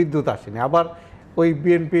জায়গায়, বিদ্যুৎ আসেনি। আবার ওই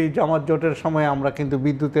বিএনপি জামাত জোটের সময় আমরা কিন্তু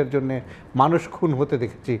বিদ্যুতের জন্য মানুষ খুন হতে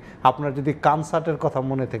দেখেছি। আপনার যদি কানসার্টের কথা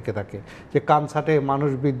মনে থেকে থাকে, যে কানসার্টে মানুষ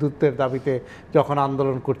বিদ্যুতের দাবিতে যখন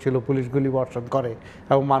আন্দোলন করছিল পুলিশ গুলি বর্ষণ করে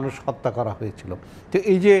এবং মানুষ হত্যা করা হয়েছিল। তো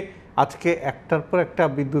এই যে আজকে একটার পর একটা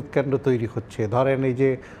বিদ্যুৎ কেন্দ্র তৈরি হচ্ছে, ধরেন এই যে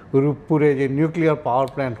রূপপুরে যে নিউক্লিয়ার পাওয়ার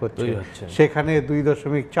প্ল্যান্ট হচ্ছে সেখানে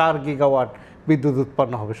 2.4 গিগাওয়াট বিদ্যুৎ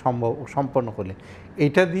উৎপন্ন হবে সম্পন্ন হলে।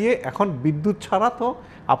 এটা দিয়ে এখন বিদ্যুৎ ছাড়া তো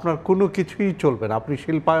আপনার কোনো কিছুই চলবে না। আপনি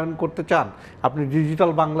শিল্পায়ন করতে চান, আপনি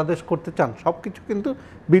ডিজিটাল বাংলাদেশ করতে চান, সব কিছু কিন্তু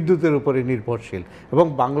বিদ্যুতের উপরে নির্ভরশীল। এবং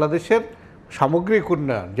বাংলাদেশের সামগ্রিক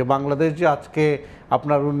উন্নয়ন, যে বাংলাদেশ যে আজকে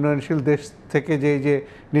আপনার উন্নয়নশীল দেশ থেকে যে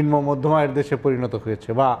নিম্ন মধ্যম আয়ের দেশে পরিণত হয়েছে,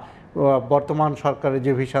 বা বর্তমান সরকারের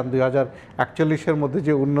যে ভিশন 2041-এর মধ্যে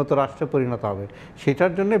যে উন্নত রাষ্ট্রে পরিণত হবে,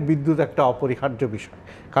 সেটার জন্য বিদ্যুৎ একটা অপরিহার্য বিষয়।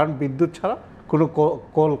 কারণ বিদ্যুৎ ছাড়া কোনো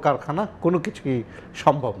কলকারখানা কোনো কিছুই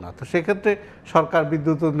সম্ভব না। তো সেক্ষেত্রে সরকার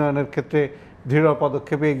বিদ্যুৎ উন্নয়নের ক্ষেত্রে দৃঢ়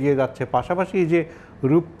পদক্ষেপে এগিয়ে যাচ্ছে। পাশাপাশি যে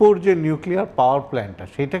রূপপুর যে নিউক্লিয়ার পাওয়ার প্ল্যান্টটা,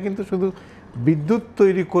 সেটা কিন্তু শুধু বিদ্যুৎ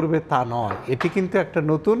তৈরি করবে তা নয়, এটি কিন্তু একটা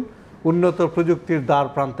নতুন উন্নত প্রযুক্তির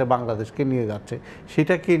দ্বার প্রান্তে বাংলাদেশকে নিয়ে যাচ্ছে।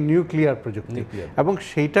 সেটা কি নিউক্লিয়ার প্রযুক্তি, এবং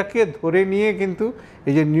সেইটাকে ধরে নিয়ে কিন্তু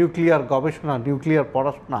এই যে নিউক্লিয়ার গবেষণা, নিউক্লিয়ার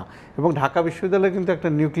পড়াশোনা, এবং ঢাকা বিশ্ববিদ্যালয়ে কিন্তু একটা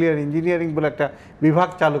নিউক্লিয়ার ইঞ্জিনিয়ারিং বলে একটা বিভাগ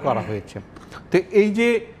চালু করা হয়েছে। তো এই যে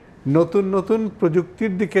নতুন নতুন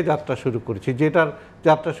প্রযুক্তির দিকে যাত্রা শুরু করেছে, যেটার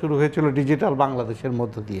যাত্রা শুরু হয়েছিল ডিজিটাল বাংলাদেশের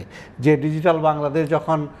মধ্য দিয়ে। যে ডিজিটাল বাংলাদেশ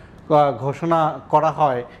যখন ঘোষণা করা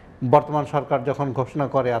হয়, বর্তমান সরকার যখন ঘোষণা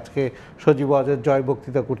করে, আজকে সজীব ওয়াজেদ জয়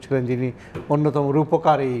বক্তৃতা করছিলেন, যিনি অন্যতম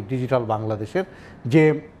রূপকার এই ডিজিটাল বাংলাদেশের, যে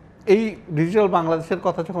এই ডিজিটাল বাংলাদেশের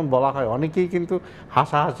কথা যখন বলা হয় অনেকেই কিন্তু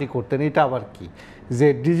হাসাহাসি করতেন, এটা আবার কি, যে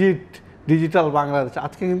ডিজিটাল বাংলাদেশ,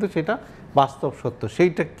 আজকে কিন্তু সেটা বাস্তব সত্য।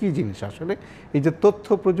 সেইটা কি জিনিস আসলে, এই যে তথ্য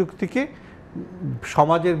প্রযুক্তিকে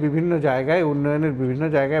সমাজের বিভিন্ন জায়গায়, উন্নয়নের বিভিন্ন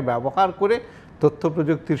জায়গায় ব্যবহার করে তথ্য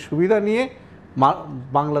প্রযুক্তির সুবিধা নিয়ে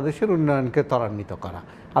বাংলাদেশের উন্নয়নকে ত্বরান্বিত করা।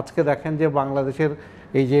 আজকে দেখেন যে বাংলাদেশের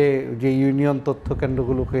এই যে ইউনিয়ন তথ্য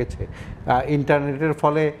কেন্দ্রগুলো হয়েছে, ইন্টারনেটের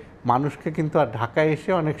ফলে মানুষকে কিন্তু আর ঢাকায়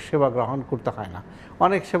এসে অনেক সেবা গ্রহণ করতে হয় না।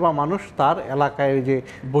 অনেক সেবা মানুষ তার এলাকায় যে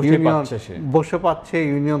ইউনিয়ন বসে পাচ্ছে,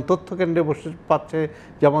 ইউনিয়ন তথ্য কেন্দ্রে বসে পাচ্ছে,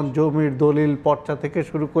 যেমন জমির দলিল পর্চা থেকে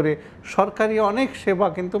শুরু করে সরকারি অনেক সেবা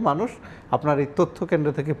কিন্তু মানুষ আপনার এই তথ্য কেন্দ্র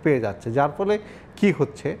থেকে পেয়ে যাচ্ছে। যার ফলে কি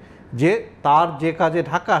হচ্ছে, যে তার যে কাজে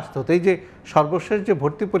ঢাকা আসতে হতো, এই যে সর্বশেষ যে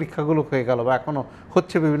ভর্তি পরীক্ষাগুলো হয়ে গেল বা এখনও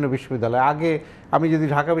হচ্ছে বিভিন্ন বিশ্ববিদ্যালয়ে, আগে আমি যদি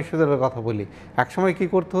ঢাকা বিশ্ববিদ্যালয়ের কথা বলি, একসময় কি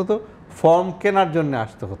করতে হতো, ফর্ম কেনার জন্য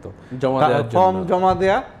আসতে হতো, ফর্ম জমা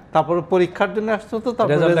দেয়া, তারপরে পরীক্ষার জন্য আসতে হতো,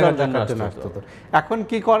 তারপরে রেজাল্ট দেখার জন্য আসতে হতো। এখন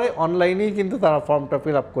কি করে, অনলাইনেই কিন্তু তারা ফর্মটা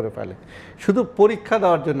ফিল আপ করে ফেলে, শুধু পরীক্ষা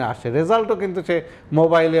দেওয়ার জন্য আসে, রেজাল্টও কিন্তু সে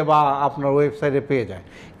মোবাইলে বা আপনার ওয়েবসাইটে পেয়ে যায়।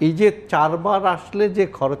 এই যে 4 বার আসলে যে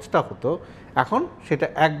খরচটা হতো, এখন সেটা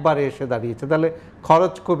একবারে এসে দাঁড়িয়েছে। তাহলে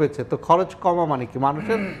খরচ কমেছে, তো খরচ কমা মানে কি,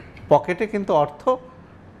 মানুষের পকেটে কিন্তু অর্থ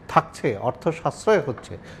থাকছে, অর্থ সাশ্রয়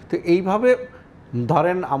হচ্ছে। তো এইভাবে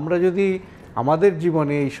ধরেন আমরা যদি আমাদের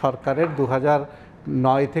জীবনে এই সরকারের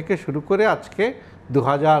 2009 থেকে শুরু করে আজকে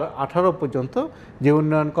 2018 পর্যন্ত যে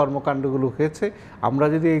উন্নয়ন কর্মকাণ্ডগুলো হয়েছে, আমরা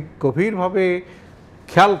যদি গভীরভাবে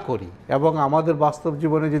খেয়াল করি এবং আমাদের বাস্তব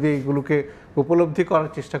জীবনে যদি এইগুলোকে উপলব্ধি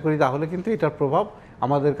করার চেষ্টা করি, তাহলে কিন্তু এটার প্রভাব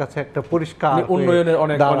আমাদের কাছে একটা পরিষ্কার উন্নয়নের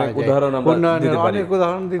অনেক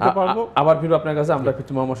উদাহরণ দিতে পারবো। আবার ফিরবো আপনার কাছে, আমরা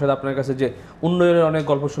ফিরছি মোহাম্মদ সাহেব আপনার কাছে, যে উন্নয়নের অনেক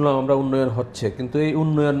গল্প শুনলাম আমরা, উন্নয়ন হচ্ছে, কিন্তু এই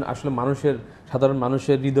উন্নয়ন আসলে মানুষের সাধারণ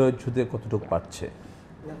মানুষের হৃদয় ছুঁতে কতটুকু পারছে?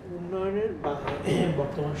 উন্নয়নের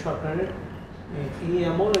বর্তমান সরকারের এই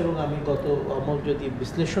আমল এবং আমি গত আমল যদি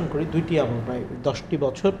বিশ্লেষণ করি, দুইটি আমল প্রায় 10টি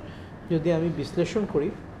বছর যদি আমি বিশ্লেষণ করি,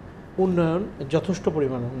 উন্নয়ন যথেষ্ট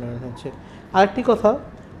পরিমাণে উন্নয়ন হয়েছে। আরেকটি কথা,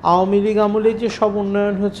 আওয়ামী লীগ আমলে যে সব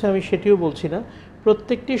উন্নয়ন হয়েছে আমি সেটিও বলছি না,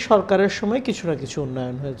 প্রত্যেকটি সরকারের সময় কিছু না কিছু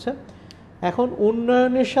উন্নয়ন হয়েছে। এখন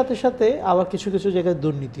উন্নয়নের সাথে সাথে আবার কিছু কিছু জায়গায়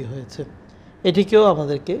দুর্নীতি হয়েছে, এটিকেও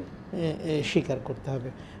আমাদেরকে স্বীকার করতে হবে।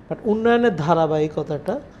 বাট উন্নয়নের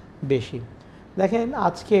ধারাবাহিকতাটা বেশি। দেখেন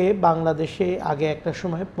আজকে বাংলাদেশে আগে একটা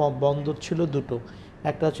সময় বন্দর ছিল দুটো,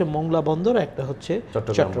 একটা হচ্ছে মোংলা বন্দর, একটা হচ্ছে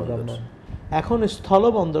চট্টগ্রাম বন্দর। এখন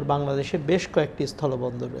স্থলবন্দর বাংলাদেশে বেশ কয়েকটি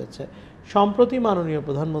স্থলবন্দর রয়েছে। সম্প্রতি মাননীয়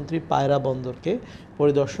প্রধানমন্ত্রী পায়রা বন্দরকে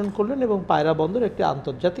পরিদর্শন করলেন এবং পায়রা বন্দর একটি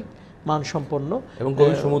আন্তর্জাতিক মানসম্পন্ন এবং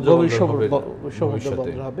গভীর সমুদ্র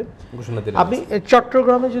বন্দর হবে। আপনি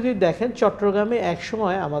চট্টগ্রামে যদি দেখেন, চট্টগ্রামে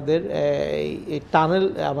একসময় আমাদের এই টানেল,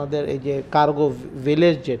 আমাদের এই যে কার্গো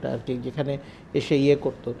ভিলেজ যেটা আর কি, যেখানে এসে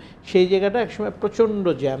করতো, সেই জায়গাটা একসময় প্রচণ্ড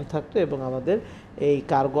জ্যাম থাকতো এবং আমাদের এই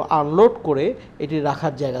কার্গো আনলোড করে এটি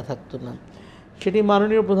রাখার জায়গা থাকতো না। সেটি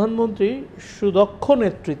মাননীয় প্রধানমন্ত্রী সুদক্ষ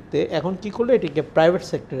নেতৃত্বে এখন কি করলো, এটিকে প্রাইভেট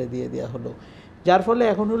সেক্টরে দিয়ে দেওয়া হলো, যার ফলে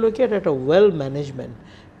এখন হলো কি এটা একটা ওয়েল ম্যানেজমেন্ট।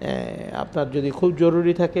 আপনার যদি খুব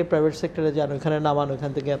জরুরি থাকে প্রাইভেট সেক্টরে যান, ওইখানে নামান,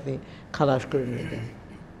 ওইখান থেকে আপনি খালাস করে নিয়ে যান।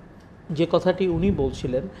 যে কথাটি উনি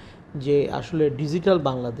বলছিলেন যে আসলে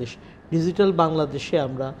ডিজিটাল বাংলাদেশে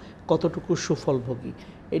আমরা কতটুকু সুফল ভোগী,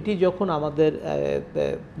 এটি যখন আমাদের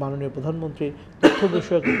মাননীয় প্রধানমন্ত্রীর তথ্য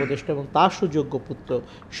বিষয়ক উপদেষ্টা এবং তার সুযোগ্য পুত্র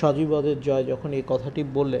সজীবদের জয় যখন এই কথাটি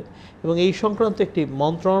বললেন এবং এই সংক্রান্ত একটি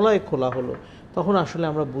মন্ত্রণালয় খোলা হলো, তখন আসলে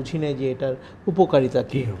আমরা বুঝি নাই যে এটার উপকারিতা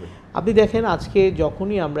কী হবে। আপনি দেখেন আজকে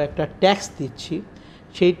যখনই আমরা একটা ট্যাক্স দিচ্ছি,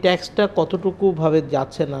 সেই ট্যাক্সটা কতটুকুভাবে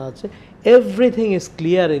যাচ্ছে না যাচ্ছে, everything is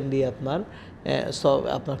clear in the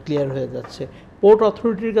আপনার ক্লিয়ার হয়ে যাচ্ছে। পোর্ট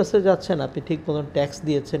অথরিটির কাছে যাচ্ছেন, আপনি ঠিক মতন ট্যাক্স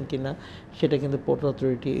দিয়েছেন কি না সেটা কিন্তু port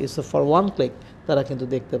authority is for one click তারা কিন্তু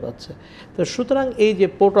দেখতে পাচ্ছে। তো সুতরাং এই যে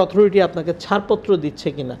পোর্ট অথরিটি আপনাকে ছাড়পত্র দিচ্ছে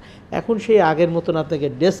কি না, এখন সেই আগের মতন আপনাকে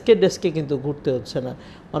ডেস্কে কিন্তু ঘুরতে হচ্ছে না,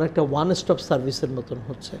 অনেকটা ওয়ান স্টপ সার্ভিসের মতন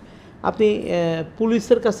হচ্ছে। আপনি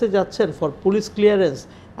পুলিশের কাছে যাচ্ছেন ফর পুলিশ ক্লিয়ারেন্স,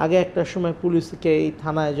 আগে একটা সময় পুলিশকে এই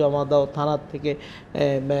থানায় জমা দাও, থানার থেকে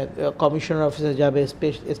কমিশনার অফিসে যাবে,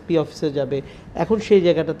 এসপি অফিসে যাবে, এখন সেই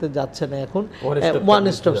জায়গাটাতে যাচ্ছে না, এখন ওয়ান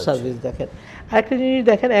স্টপ সার্ভিস। দেখেন আরেকটা জিনিস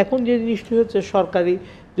দেখেন, এখন যে জিনিসটি হচ্ছে সরকারি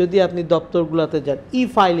যদি আপনি দপ্তরগুলোতে যান,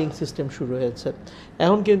 ফাইলিং সিস্টেম শুরু হয়েছে,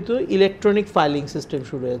 এখন কিন্তু ইলেকট্রনিক ফাইলিং সিস্টেম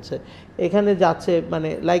শুরু হয়েছে। এখানে যাচ্ছে মানে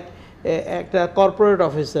লাইক একটা কর্পোরেট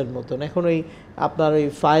অফিসের মতন, এখন ওই আপনার ওই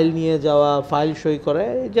ফাইল নিয়ে যাওয়া, ফাইল সই করা,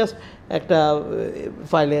 জাস্ট একটা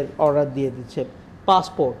ফাইলের অর্ডার দিয়ে দিচ্ছে।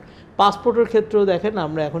 পাসপোর্টের ক্ষেত্রেও দেখেন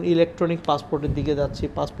আমরা এখন ইলেকট্রনিক পাসপোর্টের দিকে যাচ্ছি,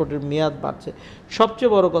 পাসপোর্টের মেয়াদ বাড়ছে।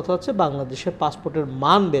 সবচেয়ে বড় কথা হচ্ছে বাংলাদেশের পাসপোর্টের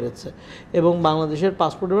মান বেড়েছে এবং বাংলাদেশের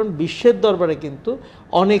পাসপোর্টের মান বিশ্বের দরবারে কিন্তু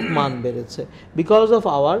অনেক মান বেড়েছে বিকজ অফ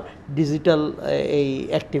আওয়ার ডিজিটাল এই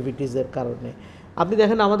অ্যাক্টিভিটিসের কারণে। আপনি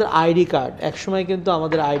দেখেন আমাদের আইডি কার্ড, একসময় কিন্তু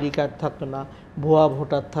আমাদের আইডি কার্ড থাকতো না, ভুয়া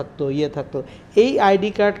ভোটার থাকতো, থাকতো। এই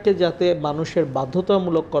আইডি কার্ডকে যাতে মানুষের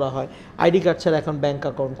বাধ্যতামূলক করা হয়, আইডি কার্ড ছাড়া এখন ব্যাংক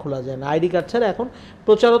অ্যাকাউন্ট খোলা যায় না, আইডি কার্ড ছাড়া এখন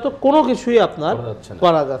প্রচারত কোনো কিছুই আপনার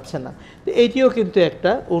করা যাচ্ছে না। তো এইটিও কিন্তু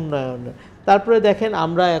একটা উন্নয়ন। তারপরে দেখেন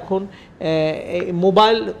আমরা এখন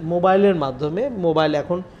মোবাইলের মাধ্যমে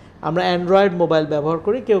এখন আমরা অ্যান্ড্রয়েড মোবাইল ব্যবহার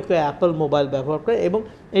করি, কেউ অ্যাপল মোবাইল ব্যবহার করে এবং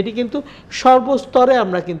এটি কিন্তু সর্বস্তরে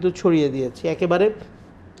আমরা কিন্তু ছড়িয়ে দিয়েছি, একেবারে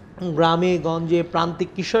গ্রামে গঞ্জে প্রান্তিক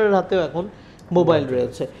কিশোরের হাতেও এখন মোবাইল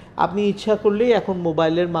রয়েছে। আপনি ইচ্ছা করলেই এখন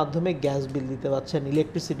মোবাইলের মাধ্যমে গ্যাস বিল দিতে পারছেন,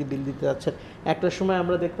 ইলেকট্রিসিটি বিল দিতে পারছেন। একটা সময়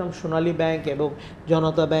আমরা দেখতাম সোনালী ব্যাংক এবং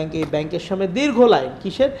জনতা ব্যাংক, এই ব্যাংকের সামনে দীর্ঘ লাইন,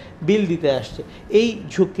 কিসের বিল দিতে আসছে, এই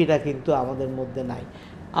ঝুঁকিটা কিন্তু আমাদের মধ্যে নাই।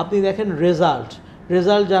 আপনি দেখেন রেজাল্ট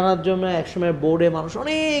জানার জন্য একসময় বোর্ডে মানুষ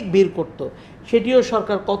অনেক ভিড় করতো, সেটিও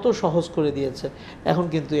সরকার কত সহজ করে দিয়েছে, এখন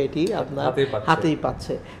কিন্তু এটি আপনার হাতেই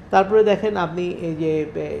পাচ্ছে। তারপরে দেখেন আপনি এই যে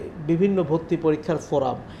বিভিন্ন ভর্তি পরীক্ষার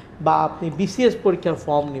ফোরাম বা আপনি বিসিএস পরীক্ষার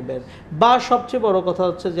ফর্ম নেবেন, বা সবচেয়ে বড় কথা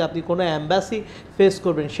হচ্ছে যে আপনি কোনো অ্যাম্বাসি ফেস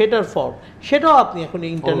করবেন সেটার ফর্ম, সেটাও আপনি এখন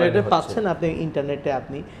ইন্টারনেটে পাচ্ছেন, আপনি ইন্টারনেটে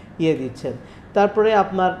আপনি দিচ্ছেন। তারপরে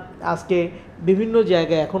আপনার আজকে বিভিন্ন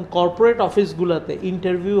জায়গায় এখন কর্পোরেট অফিসগুলোতে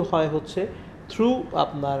ইন্টারভিউ হচ্ছে থ্রু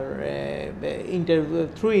আপনার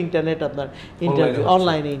ইন্টারনেট, আপনার ইন্টারভিউ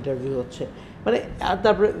অনলাইনে ইন্টারভিউ হচ্ছে, মানে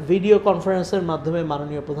তারপরে ভিডিও কনফারেন্সের মাধ্যমে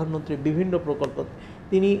মাননীয় প্রধানমন্ত্রী বিভিন্ন প্রকল্প,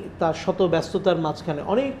 তিনি তার শত ব্যস্ততার মাঝখানে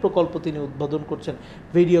অনেক প্রকল্প তিনি উদ্বোধন করছেন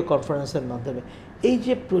ভিডিও কনফারেন্সের মাধ্যমে। এই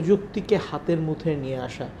যে প্রযুক্তিকে হাতের মুঠোয় নিয়ে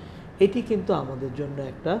আসা, এটি কিন্তু আমাদের জন্য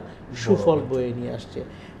একটা সুফল বয়ে নিয়ে আসছে।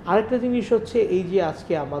 আরেকটা জিনিস হচ্ছে এই যে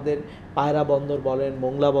আজকে আমাদের পায়রা বন্দর বলেন,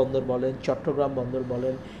 মোংলা বন্দর বলেন, চট্টগ্রাম বন্দর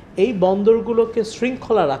বলেন, এই বন্দরগুলোকে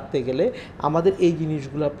শৃঙ্খলা রাখতে গেলে আমাদের এই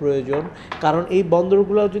জিনিসগুলো প্রয়োজন, কারণ এই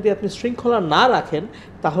বন্দরগুলো যদি আপনি শৃঙ্খলা না রাখেন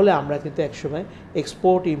তাহলে আমরা কিন্তু একসময়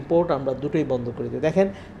এক্সপোর্ট ইম্পোর্ট আমরা দুটোই বন্ধ করে দিই। দেখেন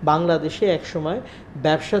বাংলাদেশে একসময়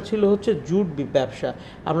ব্যবসা ছিল হচ্ছে জুট ব্যবসা,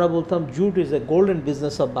 আমরা বলতাম jute is a golden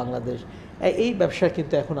business of Bangladesh. এই ব্যবসা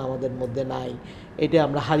কিন্তু এখন আমাদের মধ্যে নাই, এটা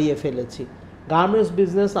আমরা হারিয়ে ফেলেছি। গার্মেন্টস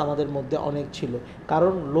বিজনেস আমাদের মধ্যে অনেক ছিল,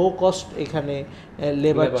 কারণ লো কস্ট এখানে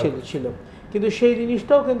লেবার ছিল, কিন্তু সেই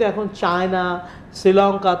জিনিসটাও কিন্তু এখন চায়না,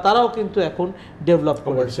 শ্রীলঙ্কা তারাও কিন্তু এখন ডেভেলপ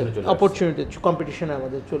করেছে, অপরচুনিটি কম্পিটিশনে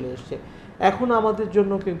আমাদের চলে এসছে। এখন আমাদের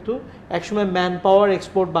জন্য কিন্তু একসময় ম্যান পাওয়ার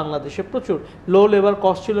এক্সপোর্ট বাংলাদেশে প্রচুর, লো লেবার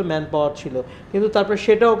কস্ট ছিল, ম্যান পাওয়ার ছিল, কিন্তু তারপরে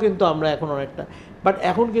সেটাও কিন্তু আমরা এখন অনেকটা, বাট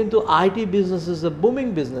এখন কিন্তু IT business is a booming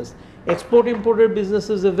business, export ইম্পোর্টের business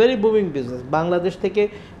is a very booming business. Bangladesh থেকে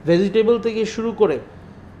ভেজিটেবল থেকে শুরু করে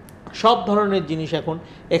সব ধরনের জিনিস এখন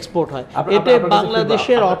এক্সপোর্ট হয়, এতে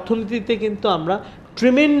বাংলাদেশের অর্থনীতিতে কিন্তু আমরা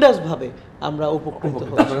ট্রিমেন্ডাসভাবে আমরা উপকৃত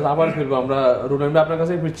হচ্ছি। আবার ফিরবো আমরা রুনাইম আপনার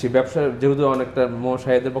কাছেই ফিরছি। ব্যবসা যেহেতু অনেকটা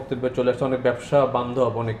সাহেদের বক্তব্যে চলে আসছে, অনেক ব্যবসা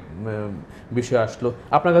বান্ধব অনেক বিষয় আসলো,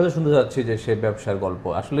 আপনার কাছে শুনতে যাচ্ছি যে সে ব্যবসার গল্প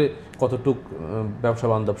আসলে কতটুক ব্যবসা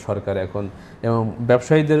বান্ধব সরকার এখন, এবং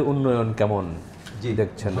ব্যবসায়ীদের উন্নয়ন কেমন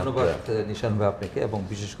দেখছেন? ধন্যবাদ নিশান ভাই আপনাকে, এবং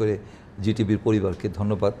বিশেষ করে জিটিভির পরিবারকে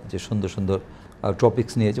ধন্যবাদ যে সুন্দর সুন্দর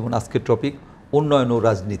টপিকস নিয়ে, যেমন আজকের টপিক উন্নয়ন ও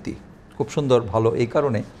রাজনীতি, খুব সুন্দর ভালো। এই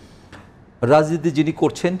কারণে রাজনীতি যিনি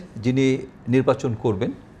করছেন, যিনি নির্বাচন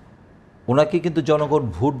করবেন, ওনাকে কিন্তু জনগণ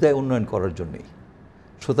ভোট দেয় উন্নয়ন করার জন্যই।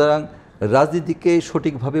 সুতরাং রাজনীতিকে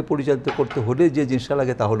সঠিকভাবে পরিচালিত করতে হলে যে জিনিসটা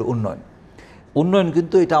লাগে তা হলো উন্নয়ন। উন্নয়ন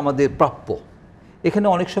কিন্তু এটা আমাদের প্রাপ্য। এখানে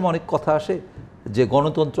অনেক সময় অনেক কথা আসে যে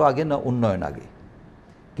গণতন্ত্র আগে না উন্নয়ন আগে,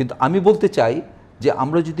 কিন্তু আমি বলতে চাই যে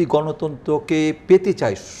আমরা যদি গণতন্ত্রকে পেতে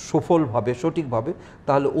চাই সফলভাবে সঠিকভাবে,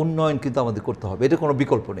 তাহলে উন্নয়ন কিন্তু আমাদের করতে হবে, এটা কোনো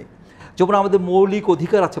বিকল্প নেই। যেমন আমাদের মৌলিক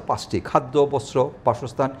অধিকার আছে 5টি: খাদ্য, বস্ত্র,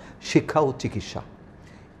 বাসস্থান, শিক্ষা ও চিকিৎসা।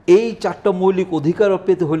 এই 4টা মৌলিক অধিকার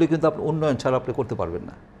পেতে হলে কিন্তু আপনি উন্নয়ন ছাড়া আপনি করতে পারবেন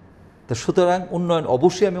না। তো সুতরাং উন্নয়ন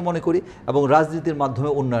অবশ্যই আমি মনে করি, এবং রাজনীতির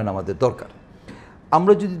মাধ্যমে উন্নয়ন আমাদের দরকার।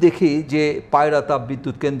 আমরা যদি দেখি যে পায়রা তাপ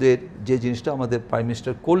বিদ্যুৎ কেন্দ্রের যে জিনিসটা আমাদের প্রাইম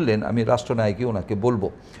মিনিস্টার করলেন, আমি রাষ্ট্রনায়কই ওনাকে বলবো,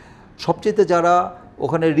 সবচেয়ে যারা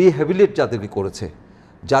ওখানে রিহ্যাবিলিট যাদেরকে করেছে,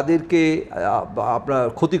 যাদেরকে আপনার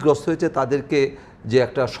ক্ষতিগ্রস্ত হয়েছে, তাদেরকে যে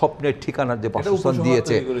একটা স্বপ্নের ঠিকানার যে বাসস্থান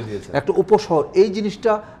দিয়েছে, একটা উপশহর, এই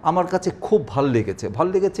জিনিসটা আমার কাছে খুব ভালো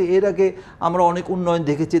লেগেছে। এর আগে আমরা অনেক উন্নয়ন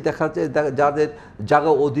দেখেছি, দেখা যায় যাদের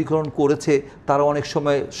জায়গা অধিগ্রহণ করেছে তারা অনেক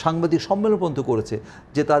সময় সাংবাদিক সম্মেলন পর্যন্ত করেছে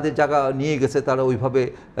যে তাদের জায়গা নিয়ে গেছে, তারা ওইভাবে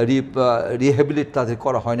রিহ্যাবিলিট তাদের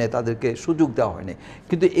করা হয় না, তাদেরকে সুযোগ দেওয়া হয়নি।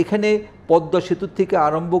 কিন্তু এখানে পদ্মা সেতুর থেকে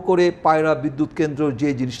আরম্ভ করে পায়রা বিদ্যুৎ কেন্দ্র যে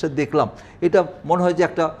জিনিসটা দেখলাম, এটা মনে হয় যে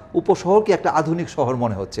একটা উপশহরকে একটা আধুনিক শহর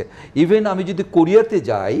মনে হচ্ছে। ইভেন আমি যদি কোরিয়াতে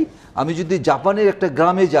যাই, আমি যদি জাপানের একটা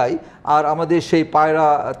গ্রামে যাই, আর আমাদের সেই পায়রা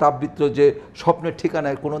তাপবিদ্যুৎ যে স্বপ্নের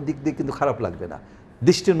ঠিকানায় কোনো দিক দিয়ে কিন্তু খারাপ লাগবে না,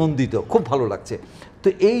 দৃষ্টিনন্দিত, খুব ভালো লাগছে। তো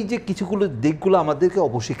এই যে কিছুগুলো দিকগুলো আমাদেরকে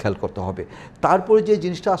অবশ্যই খেয়াল করতে হবে। তারপরে যে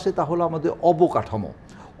জিনিসটা আসে তা হলো আমাদের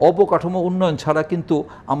অবকাঠামো উন্নয়ন ছাড়া কিন্তু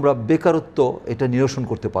আমরা বেকারত্ব এটা নিরসন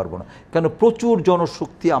করতে পারবো না। কেন? প্রচুর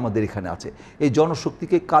জনশক্তি আমাদের এখানে আছে। এই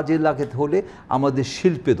জনশক্তিকে কাজে লাগাতে হলে আমাদের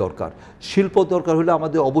শিল্প দরকার হলে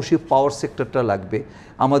আমাদের অবশ্যই পাওয়ার সেক্টরটা লাগবে,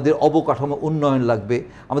 আমাদের অবকাঠামো উন্নয়ন লাগবে,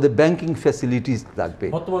 আমাদের ব্যাংকিং ফ্যাসিলিটিস লাগবে।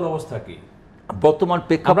 বর্তমান অবস্থা কি? বর্তমান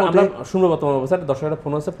প্রেক্ষাপটে শুনবো বর্তমান অবস্থা। দর্শকের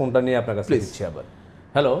ফোন আছে, ফোনটা নিয়ে আপনার কাছে দিচ্ছি আবার।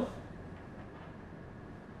 হ্যালো,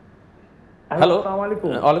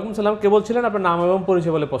 ওয়ালাইকুম সালাম, কে বলছিলেন? আপনার নাম এবং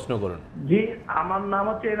পরিচয় বলে প্রশ্ন করুন। জি, আমার নাম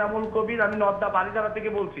হচ্ছে এনামুল কবির, আমি নর্দা বাড়িধারা থেকে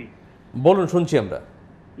বলছি। বলুন, শুনছি আমরা।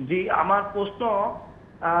 জি, আমার প্রশ্ন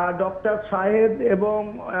ডক্টর সাহেব এবং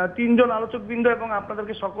 3 জন আলোচকবৃন্দ এবং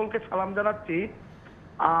আপনাদেরকে সকলকে সালাম জানাচ্ছি।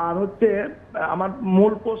 আর হচ্ছে আমার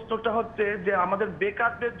মূল প্রশ্নটা হচ্ছে যে আমাদের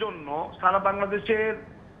বেকারদের জন্য সারা বাংলাদেশের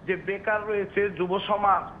যে বেকার রয়েছে যুব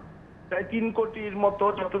সমাজ প্রায় 3 কোটির মতো,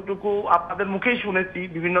 যতটুকু আপনাদের মুখেই শুনেছি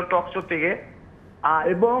বিভিন্ন টক শো থেকে,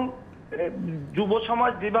 এবং যুব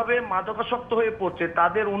সমাজ যেভাবে মাদকাসক্ত হয়ে পড়ছে,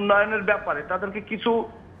 তাদের উন্নয়নের ব্যাপারে তাদেরকে কিছু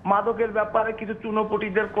মাদকের ব্যাপারে কিছু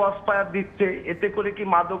চুনোপুটিদের ক্রস ফায়ার দিচ্ছে, এতে করে কি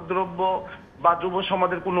মাদক দ্রব্য বা যুব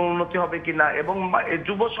সমাজের কোনো উন্নতি হবে কিনা, এবং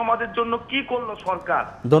যুব সমাজের জন্য কি করলো সরকার?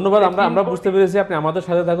 ধন্যবাদ। আমরা বুঝতে পেরেছি, আপনি আমাদের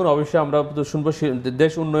সাথে থাকুন। অবশ্যই আমরা শুনবো।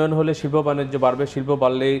 দেশ উন্নয়ন হলে শিল্প বাণিজ্য বাড়বে, শিল্প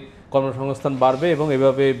বাড়লেই কর্মসংস্থান বাড়বে, এবং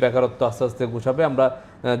এভাবে বেকারত্ব আস্তে আস্তে গুছাবে। আমরা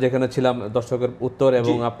যেখানে ছিলাম দর্শকের উত্তর,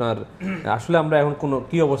 এবং আপনার আসলে আমরা এখন কোন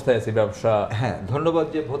কি অবস্থায় আছি ব্যবসা। হ্যাঁ, ধন্যবাদ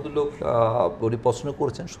যে ভদ্রলোক উনি প্রশ্ন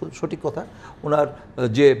করেছেন, সঠিক কথা। ওনার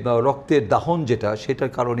যে রক্তের দাহন যেটা,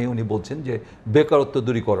 সেটার কারণে উনি বলছেন যে বেকারত্ব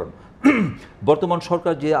দূরীকরণ। বর্তমান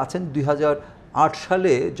সরকার যে আছেন 2008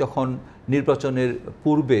 সালে যখন নির্বাচনের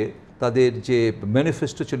পূর্বে তাদের যে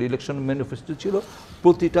ম্যানিফেস্টো ছিল, ইলেকশন ম্যানিফেস্টো ছিল,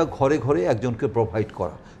 প্রতিটা ঘরে ঘরে একজনকে প্রোভাইড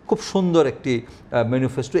করা। খুব সুন্দর একটি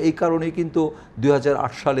ম্যানিফেস্টো। এই কারণেই কিন্তু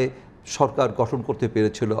 2008 সালে সরকার গঠন করতে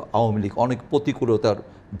পেরেছিল আওয়ামী লীগ অনেক প্রতিকূলতার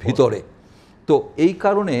ভিতরে। তো এই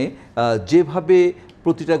কারণে যেভাবে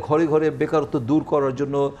প্রতিটা ঘরে ঘরে বেকারত্ব দূর করার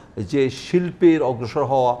জন্য যে শিল্পের অগ্রসর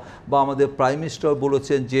হওয়া, বা আমাদের প্রাইম মিনিস্টার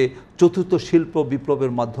বলেছেন যে চতুর্থ শিল্প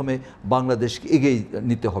বিপ্লবের মাধ্যমে বাংলাদেশকে এগিয়ে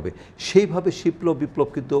নিতে হবে, সেইভাবে শিল্প বিপ্লব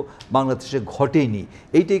কিন্তু বাংলাদেশে ঘটেনি।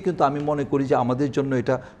 এইটাই কিন্তু আমি মনে করি যে আমাদের জন্য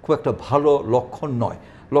এটা খুব একটা ভালো লক্ষণ নয়।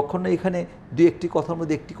 লক্ষণ নয়, এখানে দুই একটি কথার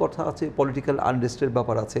মধ্যে একটি কথা আছে, পলিটিক্যাল আনরেস্টের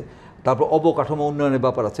ব্যাপার আছে, তারপর অবকাঠামো উন্নয়নের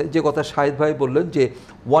ব্যাপার আছে। যে কথা শাহিদ ভাই বললেন যে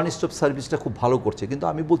ওয়ান স্টপ সার্ভিসটা খুব ভালো করছে, কিন্তু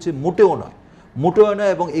আমি বলছি মোটেও নয়, মোটেও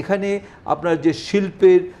নয়। এবং এখানে আপনার যে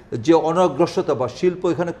শিল্পের যে অনগ্রসরতা বা শিল্প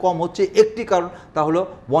এখানে কম হচ্ছে, একটি কারণ তা হলো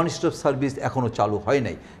ওয়ান স্টপ সার্ভিস এখনও চালু হয়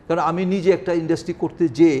নাই। কারণ আমি নিজে একটা ইন্ডাস্ট্রি করতে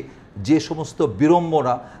যে সমস্ত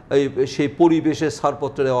বিড়ম্বনা, সেই পরিবেশের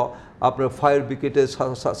ছাড়পত্র নেওয়া, আপনার ফায়ার ব্রিগেডের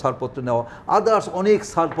ছাড়পত্র নেওয়া, আদার্স অনেক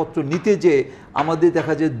ছাড়পত্র নিতে যে আমাদের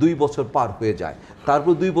দেখা যায় 2 বছর পার হয়ে যায়।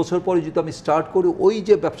 তারপর 2 বছর পরে যদি আমি স্টার্ট করি, ওই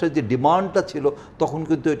যে ব্যবসার যে ডিমান্ডটা ছিল তখন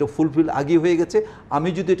কিন্তু এটা ফুলফিল আগে হয়ে গেছে। আমি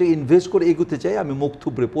যদি এটা ইনভেস্ট করে এগোতে চাই, আমি মুখ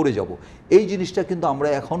থুবড়ে পড়ে যাব। এই জিনিসটা কিন্তু আমরা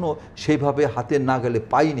এখনও সেইভাবে হাতে না গেলে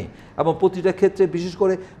পাইনি। এবং প্রতিটা ক্ষেত্রে, বিশেষ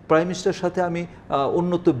করে প্রাইম মিনিস্টারের সাথে আমি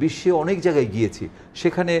উন্নত বিশ্বে অনেক জায়গায় গিয়েছি,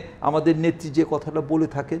 সেখানে আমাদের নেত্রী যে কথাটা বলে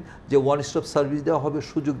থাকেন যে ওয়ান স্টপ সার্ভিস দেওয়া হবে,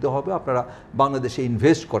 সুযোগ দেওয়া হবে, আপনারা বাংলাদেশে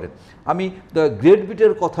ইনভেস্ট করেন। আমি গ্রেট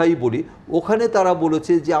ব্রিটেনের কথাই বলি, ওখানে তারা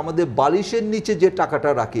বলেছে যে আমাদের বালিশের নিচে যে টাকাটা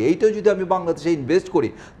রাখি, এইটাও যদি আমি বাংলাদেশে ইনভেস্ট করি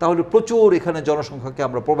তাহলে প্রচুর এখানে জনসংখ্যাকে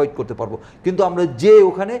আমরা প্রোভাইড করতে পারবো। কিন্তু আমরা যে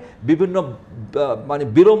ওখানে বিভিন্ন মানে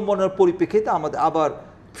বিড়ম্বনার পরিপ্রেক্ষিতে আমাদের আবার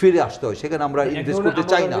ফিরে আসতে হয়, সেখানে আমরা ইনভেস্ট করতে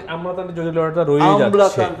চাই না,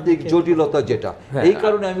 আমলাতান্ত্রিক জটিলতা যেটা। এই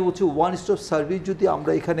কারণে আমি বলছি ওয়ান স্টপ সার্ভিস যদি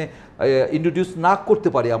আমরা এখানে ইন্ট্রোডিউস না করতে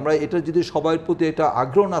পারি, আমরা এটা যদি সবার প্রতি এটা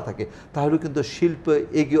আগ্রহ না থাকে, তাহলে কিন্তু শিল্প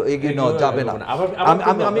এগিয়ে নেওয়া যাবে না।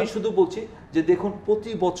 আমি শুধু বলছি যে দেখুন,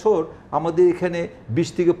 প্রতি বছর আমাদের এখানে 20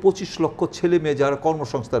 থেকে 25 লক্ষ ছেলে মেয়ে যারা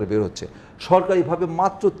কর্মসংস্থানে বের হচ্ছে, সরকারিভাবে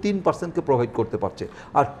মাত্র 3%কে প্রোভাইড করতে পারছে,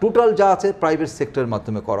 আর টোটাল যা আছে প্রাইভেট সেক্টরের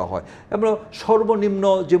মাধ্যমে করা হয়। এবং সর্বনিম্ন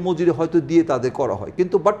যে মজুরি হয়তো দিয়ে তাদের করা হয়,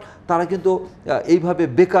 কিন্তু বাট তারা কিন্তু এইভাবে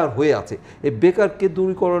বেকার হয়ে আছে। এই বেকারকে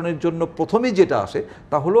দূরীকরণের জন্য প্রথমেই যেটা আসে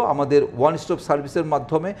তা হলো আমাদের ওয়ান স্টপ সার্ভিসের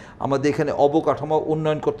মাধ্যমে আমাদের এখানে অবকাঠামো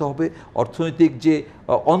উন্নয়ন করতে হবে। অর্থনৈতিক যে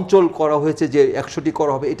অঞ্চল করা হয়েছে, যে 100টি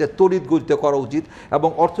করা হবে, এটা তড়িৎ গতিতে করা উচিত। এবং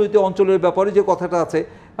অর্থনৈতিক অঞ্চলের ব্যাপারে যে কথাটা আছে,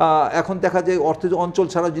 এখন দেখা যায় অর্থনৈতিক অঞ্চল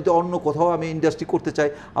ছাড়া যদি অন্য কোথাও আমি ইন্ডাস্ট্রি করতে চাই,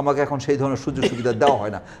 আমাকে এখন সেই ধরনের সুযোগ সুবিধা দেওয়া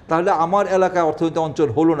হয় না। তাহলে আমার এলাকায় অর্থনৈতিক অঞ্চল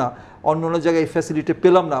হলো না, অন্য অন্য জায়গায় ফ্যাসিলিটি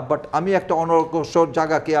পেলাম না, বাট আমি একটা অনগ্রসর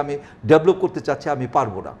জায়গাকে আমি ডেভেলপ করতে চাচ্ছি, আমি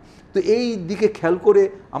পারবো না। তো এই দিকে খেয়াল করে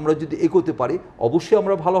আমরা যদি এগোতে পারি, অবশ্যই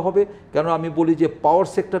আমরা ভালো হবে। কেন আমি বলি যে পাওয়ার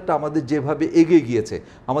সেক্টরটা আমাদের যেভাবে এগিয়ে গিয়েছে,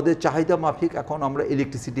 আমাদের চাহিদা মাফিক এখন আমরা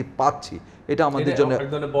ইলেকট্রিসিটি পাচ্ছি, এটা আমাদের জন্য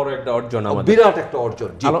বড় একটা অর্জন, বিরাট একটা অর্জন।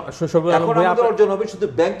 এখন আমাদের অর্জন হবে শুধু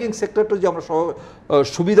ব্যাংকিং সেক্টরটা যদি আমরা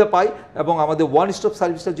সুবিধা পাই এবং আমাদের ওয়ান স্টপ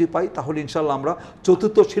সার্ভিসটা যদি পাই, তাহলে ইনশাল্লাহ আমরা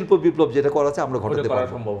চতুর্থ শিল্প বিপ্লব যেটা করা আছে আমরা ঘটাতে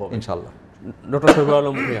পারবো ইনশাল্লাহ। ডক্টর শফিকুল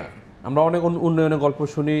আলম ভূঁইয়া, আমরা অনেক উন্নয়নের গল্প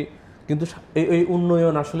শুনি, কিন্তু এই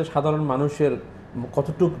উন্নয়ন আসলে সাধারণ মানুষের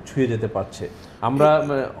কতটুকু ছুঁয়ে যেতে পারছে? আমরা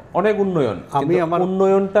অনেক উন্নয়ন, আমার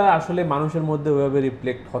উন্নয়নটা আসলে মানুষের মধ্যে ওইভাবে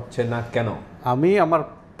রিফ্লেক্ট হচ্ছে না কেন? আমি আমার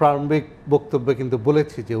প্রারম্ভিক বক্তব্যে কিন্তু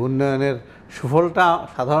বলেছি যে উন্নয়নের সুফলটা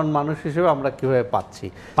সাধারণ মানুষ হিসেবে আমরা কিভাবে পাচ্ছি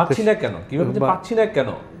না কেন, কিভাবে পাচ্ছি না কেন,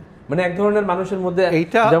 মানে এক ধরনের মানুষের মধ্যে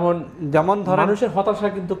এইটা যেমন মানুষের হতাশা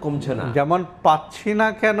কিন্তু কমছে না। যেমন পাচ্ছি না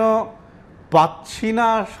কেন, পাচ্ছি না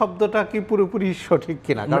শব্দটা কি পুরোপুরি সঠিক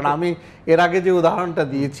কিনা, কারণ আমি এর আগে যে উদাহরণটা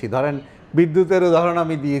দিয়েছি, ধরেন বিদ্যুতের উদাহরণ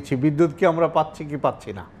আমি দিয়েছি, বিদ্যুৎ কি আমরা পাচ্ছি কি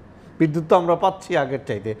পাচ্ছি না? বিদ্যুৎ তো আমরা পাচ্ছি আগের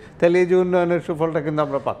চাইতে, তাহলে এই যে উন্নয়নের সুফলটা কিন্তু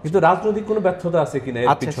আমরা পাচ্ছি। কিন্তু রাজনৈতিক কোনো ব্যর্থতা আছে কিনা?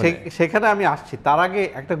 আচ্ছা, সেখানে আমি আসছি। তার আগে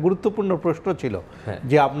একটা গুরুত্বপূর্ণ প্রশ্ন ছিল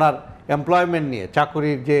যে আপনার এমপ্লয়মেন্ট নিয়ে,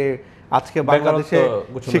 চাকরির যে আজকে বাংলাদেশে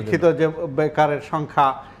শিক্ষিত যে বেকারের সংখ্যা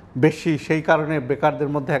বেশি, সেই কারণে বেকারদের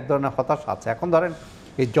মধ্যে এক ধরনের হতাশা আছে। এখন ধরেন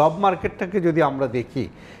এই জব মার্কেটটাকে যদি আমরা দেখি,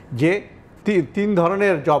 যে 3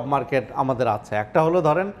 ধরনের জব মার্কেট আমাদের আছে। একটা হলো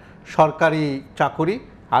ধরেন সরকারি চাকুরি,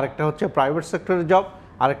 আরেকটা হচ্ছে প্রাইভেট সেক্টরের জব,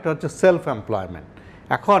 আরেকটা হচ্ছে সেলফ এমপ্লয়মেন্ট।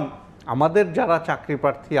 এখন আমাদের যারা চাকরি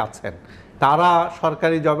প্রার্থী আছেন, তারা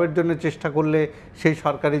সরকারি জবের জন্য চেষ্টা করলে সেই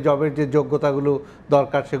সরকারি জবের যে যোগ্যতাগুলো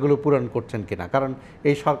দরকার সেগুলো পূরণ করছেন কিনা? কারণ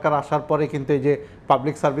এই সরকার আসার পরে কিন্তু এই যে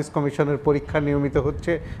পাবলিক সার্ভিস কমিশনের পরীক্ষা নিয়মিত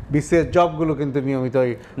হচ্ছে, বিসিএস জবগুলো কিন্তু নিয়মিত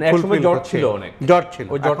জট ছিল,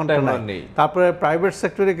 তারপরে প্রাইভেট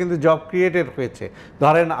সেক্টরে কিন্তু জব ক্রিয়েটেড হয়েছে।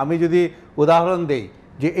 ধরেন আমি যদি উদাহরণ দেই,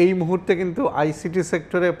 যে এই মুহূর্তে কিন্তু আইসিটি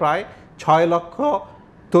সেক্টরে প্রায় 6 লক্ষ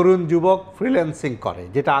তরুণ যুবক ফ্রিল্যান্সিং করে,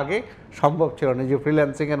 যেটা আগে সম্ভব ছিল না, যে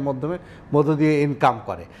ফ্রিল্যান্সিংয়ের মধ্য দিয়ে ইনকাম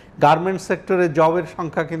করে। গার্মেন্টস সেক্টরে জবের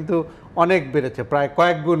সংখ্যা কিন্তু অনেক বেড়েছে, প্রায়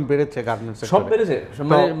কয়েক গুণ বেড়েছে গার্মেন্টস সেক্টরে। সব বেড়েছে।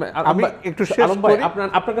 আমি একটু শেষ করি।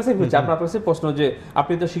 আপনার কাছে আপনার কাছে প্রশ্ন যে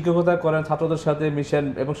আপনি তো শিক্ষকতা করেন, ছাত্রদের সাথে মিশেন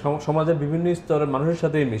এবং সমাজের বিভিন্ন স্তরের মানুষের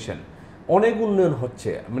সাথেই মিশেন, অনেক উন্নয়ন হচ্ছে,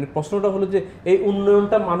 মানে প্রশ্নটা হলো যে এই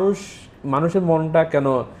উন্নয়নটা মানুষের মনটা কেন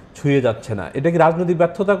ছুঁয়ে যাচ্ছে না? এটা কি রাজনৈতিক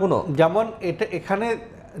ব্যর্থতা কোনো? যেমন এখানে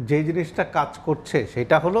যে জিনিসটা কাজ করছে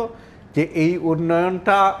সেটা হলো যে এই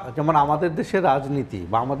উন্নয়নটা, যেমন আমাদের দেশের রাজনীতি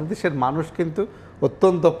বা আমাদের দেশের মানুষ কিন্তু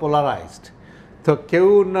অত্যন্ত পোলারাইজড। তো কেউ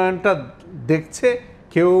উন্নয়নটা দেখছে,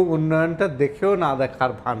 কেউ উন্নয়নটা দেখেও না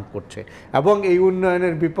দেখার ভান করছে, এবং এই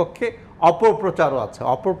উন্নয়নের বিপক্ষে অপপ্রচারও আছে।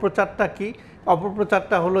 অপপ্রচারটা কি?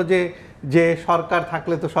 অপপ্রচারটা হলো যে সরকার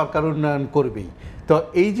থাকলে তো সরকার উন্নয়ন করবেই। তো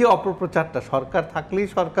এই যে অপপ্রচারটা, সরকার থাকলেই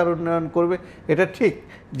সরকার উন্নয়ন করবে, এটা ঠিক,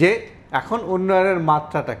 যে এখন উন্নয়নের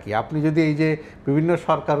মাত্রাটা কি? আপনি যদি এই যে বিভিন্ন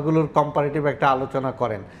সরকারগুলোর কম্পারেটিভ একটা আলোচনা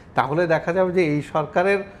করেন, তাহলে দেখা যাবে যে এই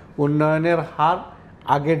সরকারের উন্নয়নের হার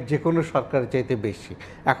আগের যে কোনো সরকারের চাইতে বেশি।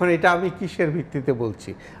 এখন এটা আমি কিসের ভিত্তিতে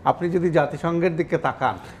বলছি? আপনি যদি জাতিসংঘের দিকে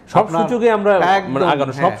তাকান, সব সূচকে আমরা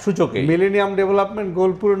আগানো, সব সূচকে মিলেনিয়াম ডেভেলপমেন্ট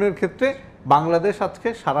গোল পূরণের ক্ষেত্রে বাংলাদেশ আজকে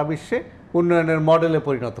সারা বিশ্বে উন্নয়নের মডেলে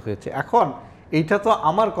পরিণত হয়েছে। এখন এইটা তো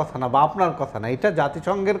আমার কথা না বা আপনার কথা না, এটা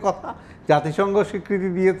জাতিসংঘের কথা। জাতিসংঘ স্বীকৃতি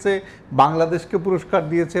দিয়েছে, বাংলাদেশকে পুরস্কার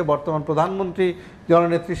দিয়েছে, বর্তমান প্রধানমন্ত্রী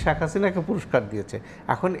জননেত্রী শেখ হাসিনাকে পুরস্কার দিয়েছে।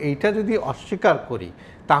 এখন এইটা যদি অস্বীকার করি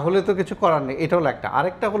তাহলে তো কিছু করার নেই। এটা হলো একটা।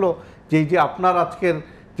 আরেকটা হলো যে আপনার আজকের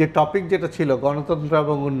যে টপিক যেটা ছিল গণতন্ত্র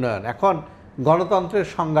এবং উন্নয়ন, এখন গণতন্ত্রের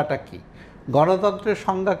সংজ্ঞাটা কি? গণতন্ত্রের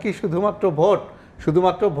সংজ্ঞা কি শুধুমাত্র ভোট,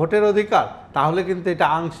 শুধুমাত্র ভোটের অধিকার? তাহলে কিন্তু এটা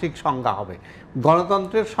আংশিক সংজ্ঞা হবে।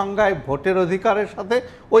 গণতন্ত্রের সংজ্ঞায় ভোটের অধিকারের সাথে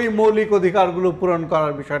ওই মৌলিক অধিকারগুলো পূরণ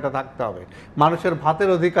করার বিষয়টা থাকতে হবে, মানুষের ভাতের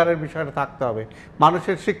অধিকারের বিষয়টা থাকতে হবে,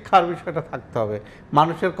 মানুষের শিক্ষার বিষয়টা থাকতে হবে,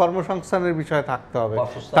 মানুষের কর্মসংস্থানের বিষয় থাকতে হবে,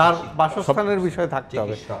 তার বাসস্থানের বিষয় থাকতে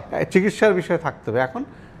হবে, চিকিৎসার বিষয় থাকতে হবে। এখন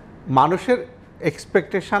মানুষের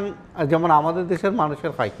এক্সপেকটেশন, যেমন আমাদের দেশের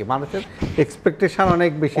মানুষের হয় কি, মানুষের এক্সপেকটেশন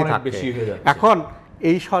অনেক বেশি থাকে। এখন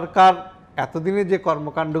এই সরকার এতদিনে যে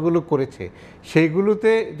কর্মকাণ্ডগুলো করেছে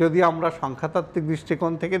সেইগুলোতে যদি আমরা সংখ্যাতাত্ত্বিক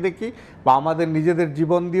দৃষ্টিকোণ থেকে দেখি বা আমাদের নিজেদের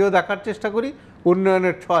জীবন দিয়েও দেখার চেষ্টা করি,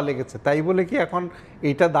 উন্নয়নের ছোঁয়া লেগেছে। তাই বলে কি এখন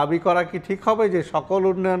এইটা দাবি করা কি ঠিক হবে যে সকল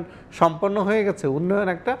উন্নয়ন সম্পন্ন হয়ে গেছে? উন্নয়ন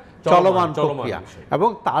একটা চলমান প্রক্রিয়া, এবং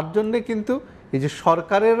তার জন্যে কিন্তু এই যে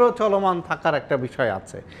সরকারেরও চলমান থাকার একটা বিষয়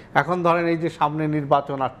আছে। এখন ধরেন এই যে সামনে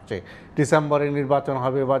নির্বাচন আসছে, ডিসেম্বরে নির্বাচন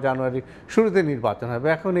হবে বা জানুয়ারির শুরুতে নির্বাচন হবে।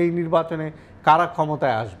 এখন এই নির্বাচনে কারা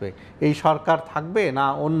ক্ষমতায় আসবে? এই সরকার থাকবে না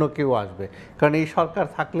অন্য কেউ আসবে? কারণ এই সরকার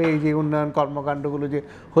থাকলে এই যে উন্নয়ন কর্মকাণ্ডগুলো যে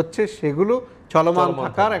হচ্ছে সেগুলো চলমান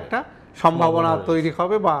থাকার একটা সম্ভাবনা তৈরি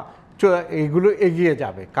হবে বা এইগুলো এগিয়ে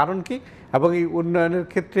যাবে। কারণ কি? এবং এই উন্নয়নের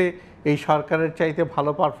ক্ষেত্রে এই সরকারের চাইতে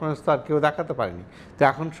ভালো পারফরমেন্স তো আর কেউ দেখাতে পারেনি। তো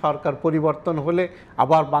এখন সরকার পরিবর্তন হলে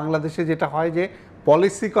আবার বাংলাদেশে যেটা হয় যে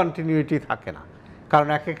পলিসি কন্টিনিউটি থাকে না, কারণ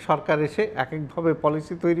এক এক সরকার এসে এক একভাবে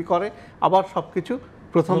পলিসি তৈরি করে, আবার সব কিছু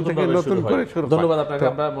প্রথম থেকে নতুন করে শুরু। ধন্যবাদ আপনাকে।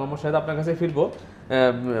 আমরা মোহাম্মদ শাহেদ আপনার কাছে ফিরবো।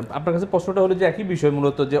 আপনার কাছে প্রশ্নটা হলো যে একই বিষয়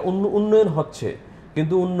মূলত, যে উন্নয়ন হচ্ছে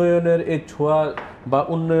কিন্তু উন্নয়নের এই ছোঁয়া বা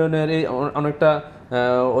উন্নয়নের এই অনেকটা,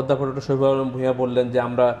 অধ্যাপক ডক্টর শফিউল আলম ভূঁইয়া বললেন যে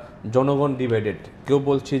আমরা জনগণ ডিভাইডেড। কেউ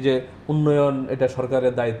বলছি যে উন্নয়ন এটা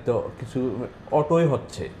সরকারের দায়িত্ব, কিছু অটোই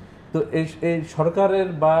হচ্ছে। তো এই সরকারের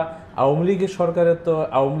বা আওয়ামী লীগের সরকারের তো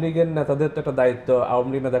আওয়ামী লীগের নেতাদের তো একটা দায়িত্ব, আওয়ামী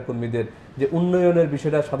লীগ নেতা কর্মীদের, যে উন্নয়নের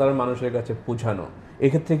বিষয়টা সাধারণ মানুষের কাছে পৌঁছানো।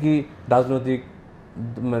 এক্ষেত্রে কি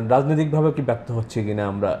রাজনৈতিকভাবে কি ব্যর্থ হচ্ছে কিনা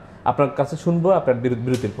আমরা আপনার কাছে শুনবো আপনার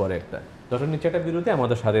বিরতির পরে। একটা দর্শক নিচে একটা বিরতি,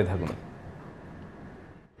 আমাদের সাথে থাকুন।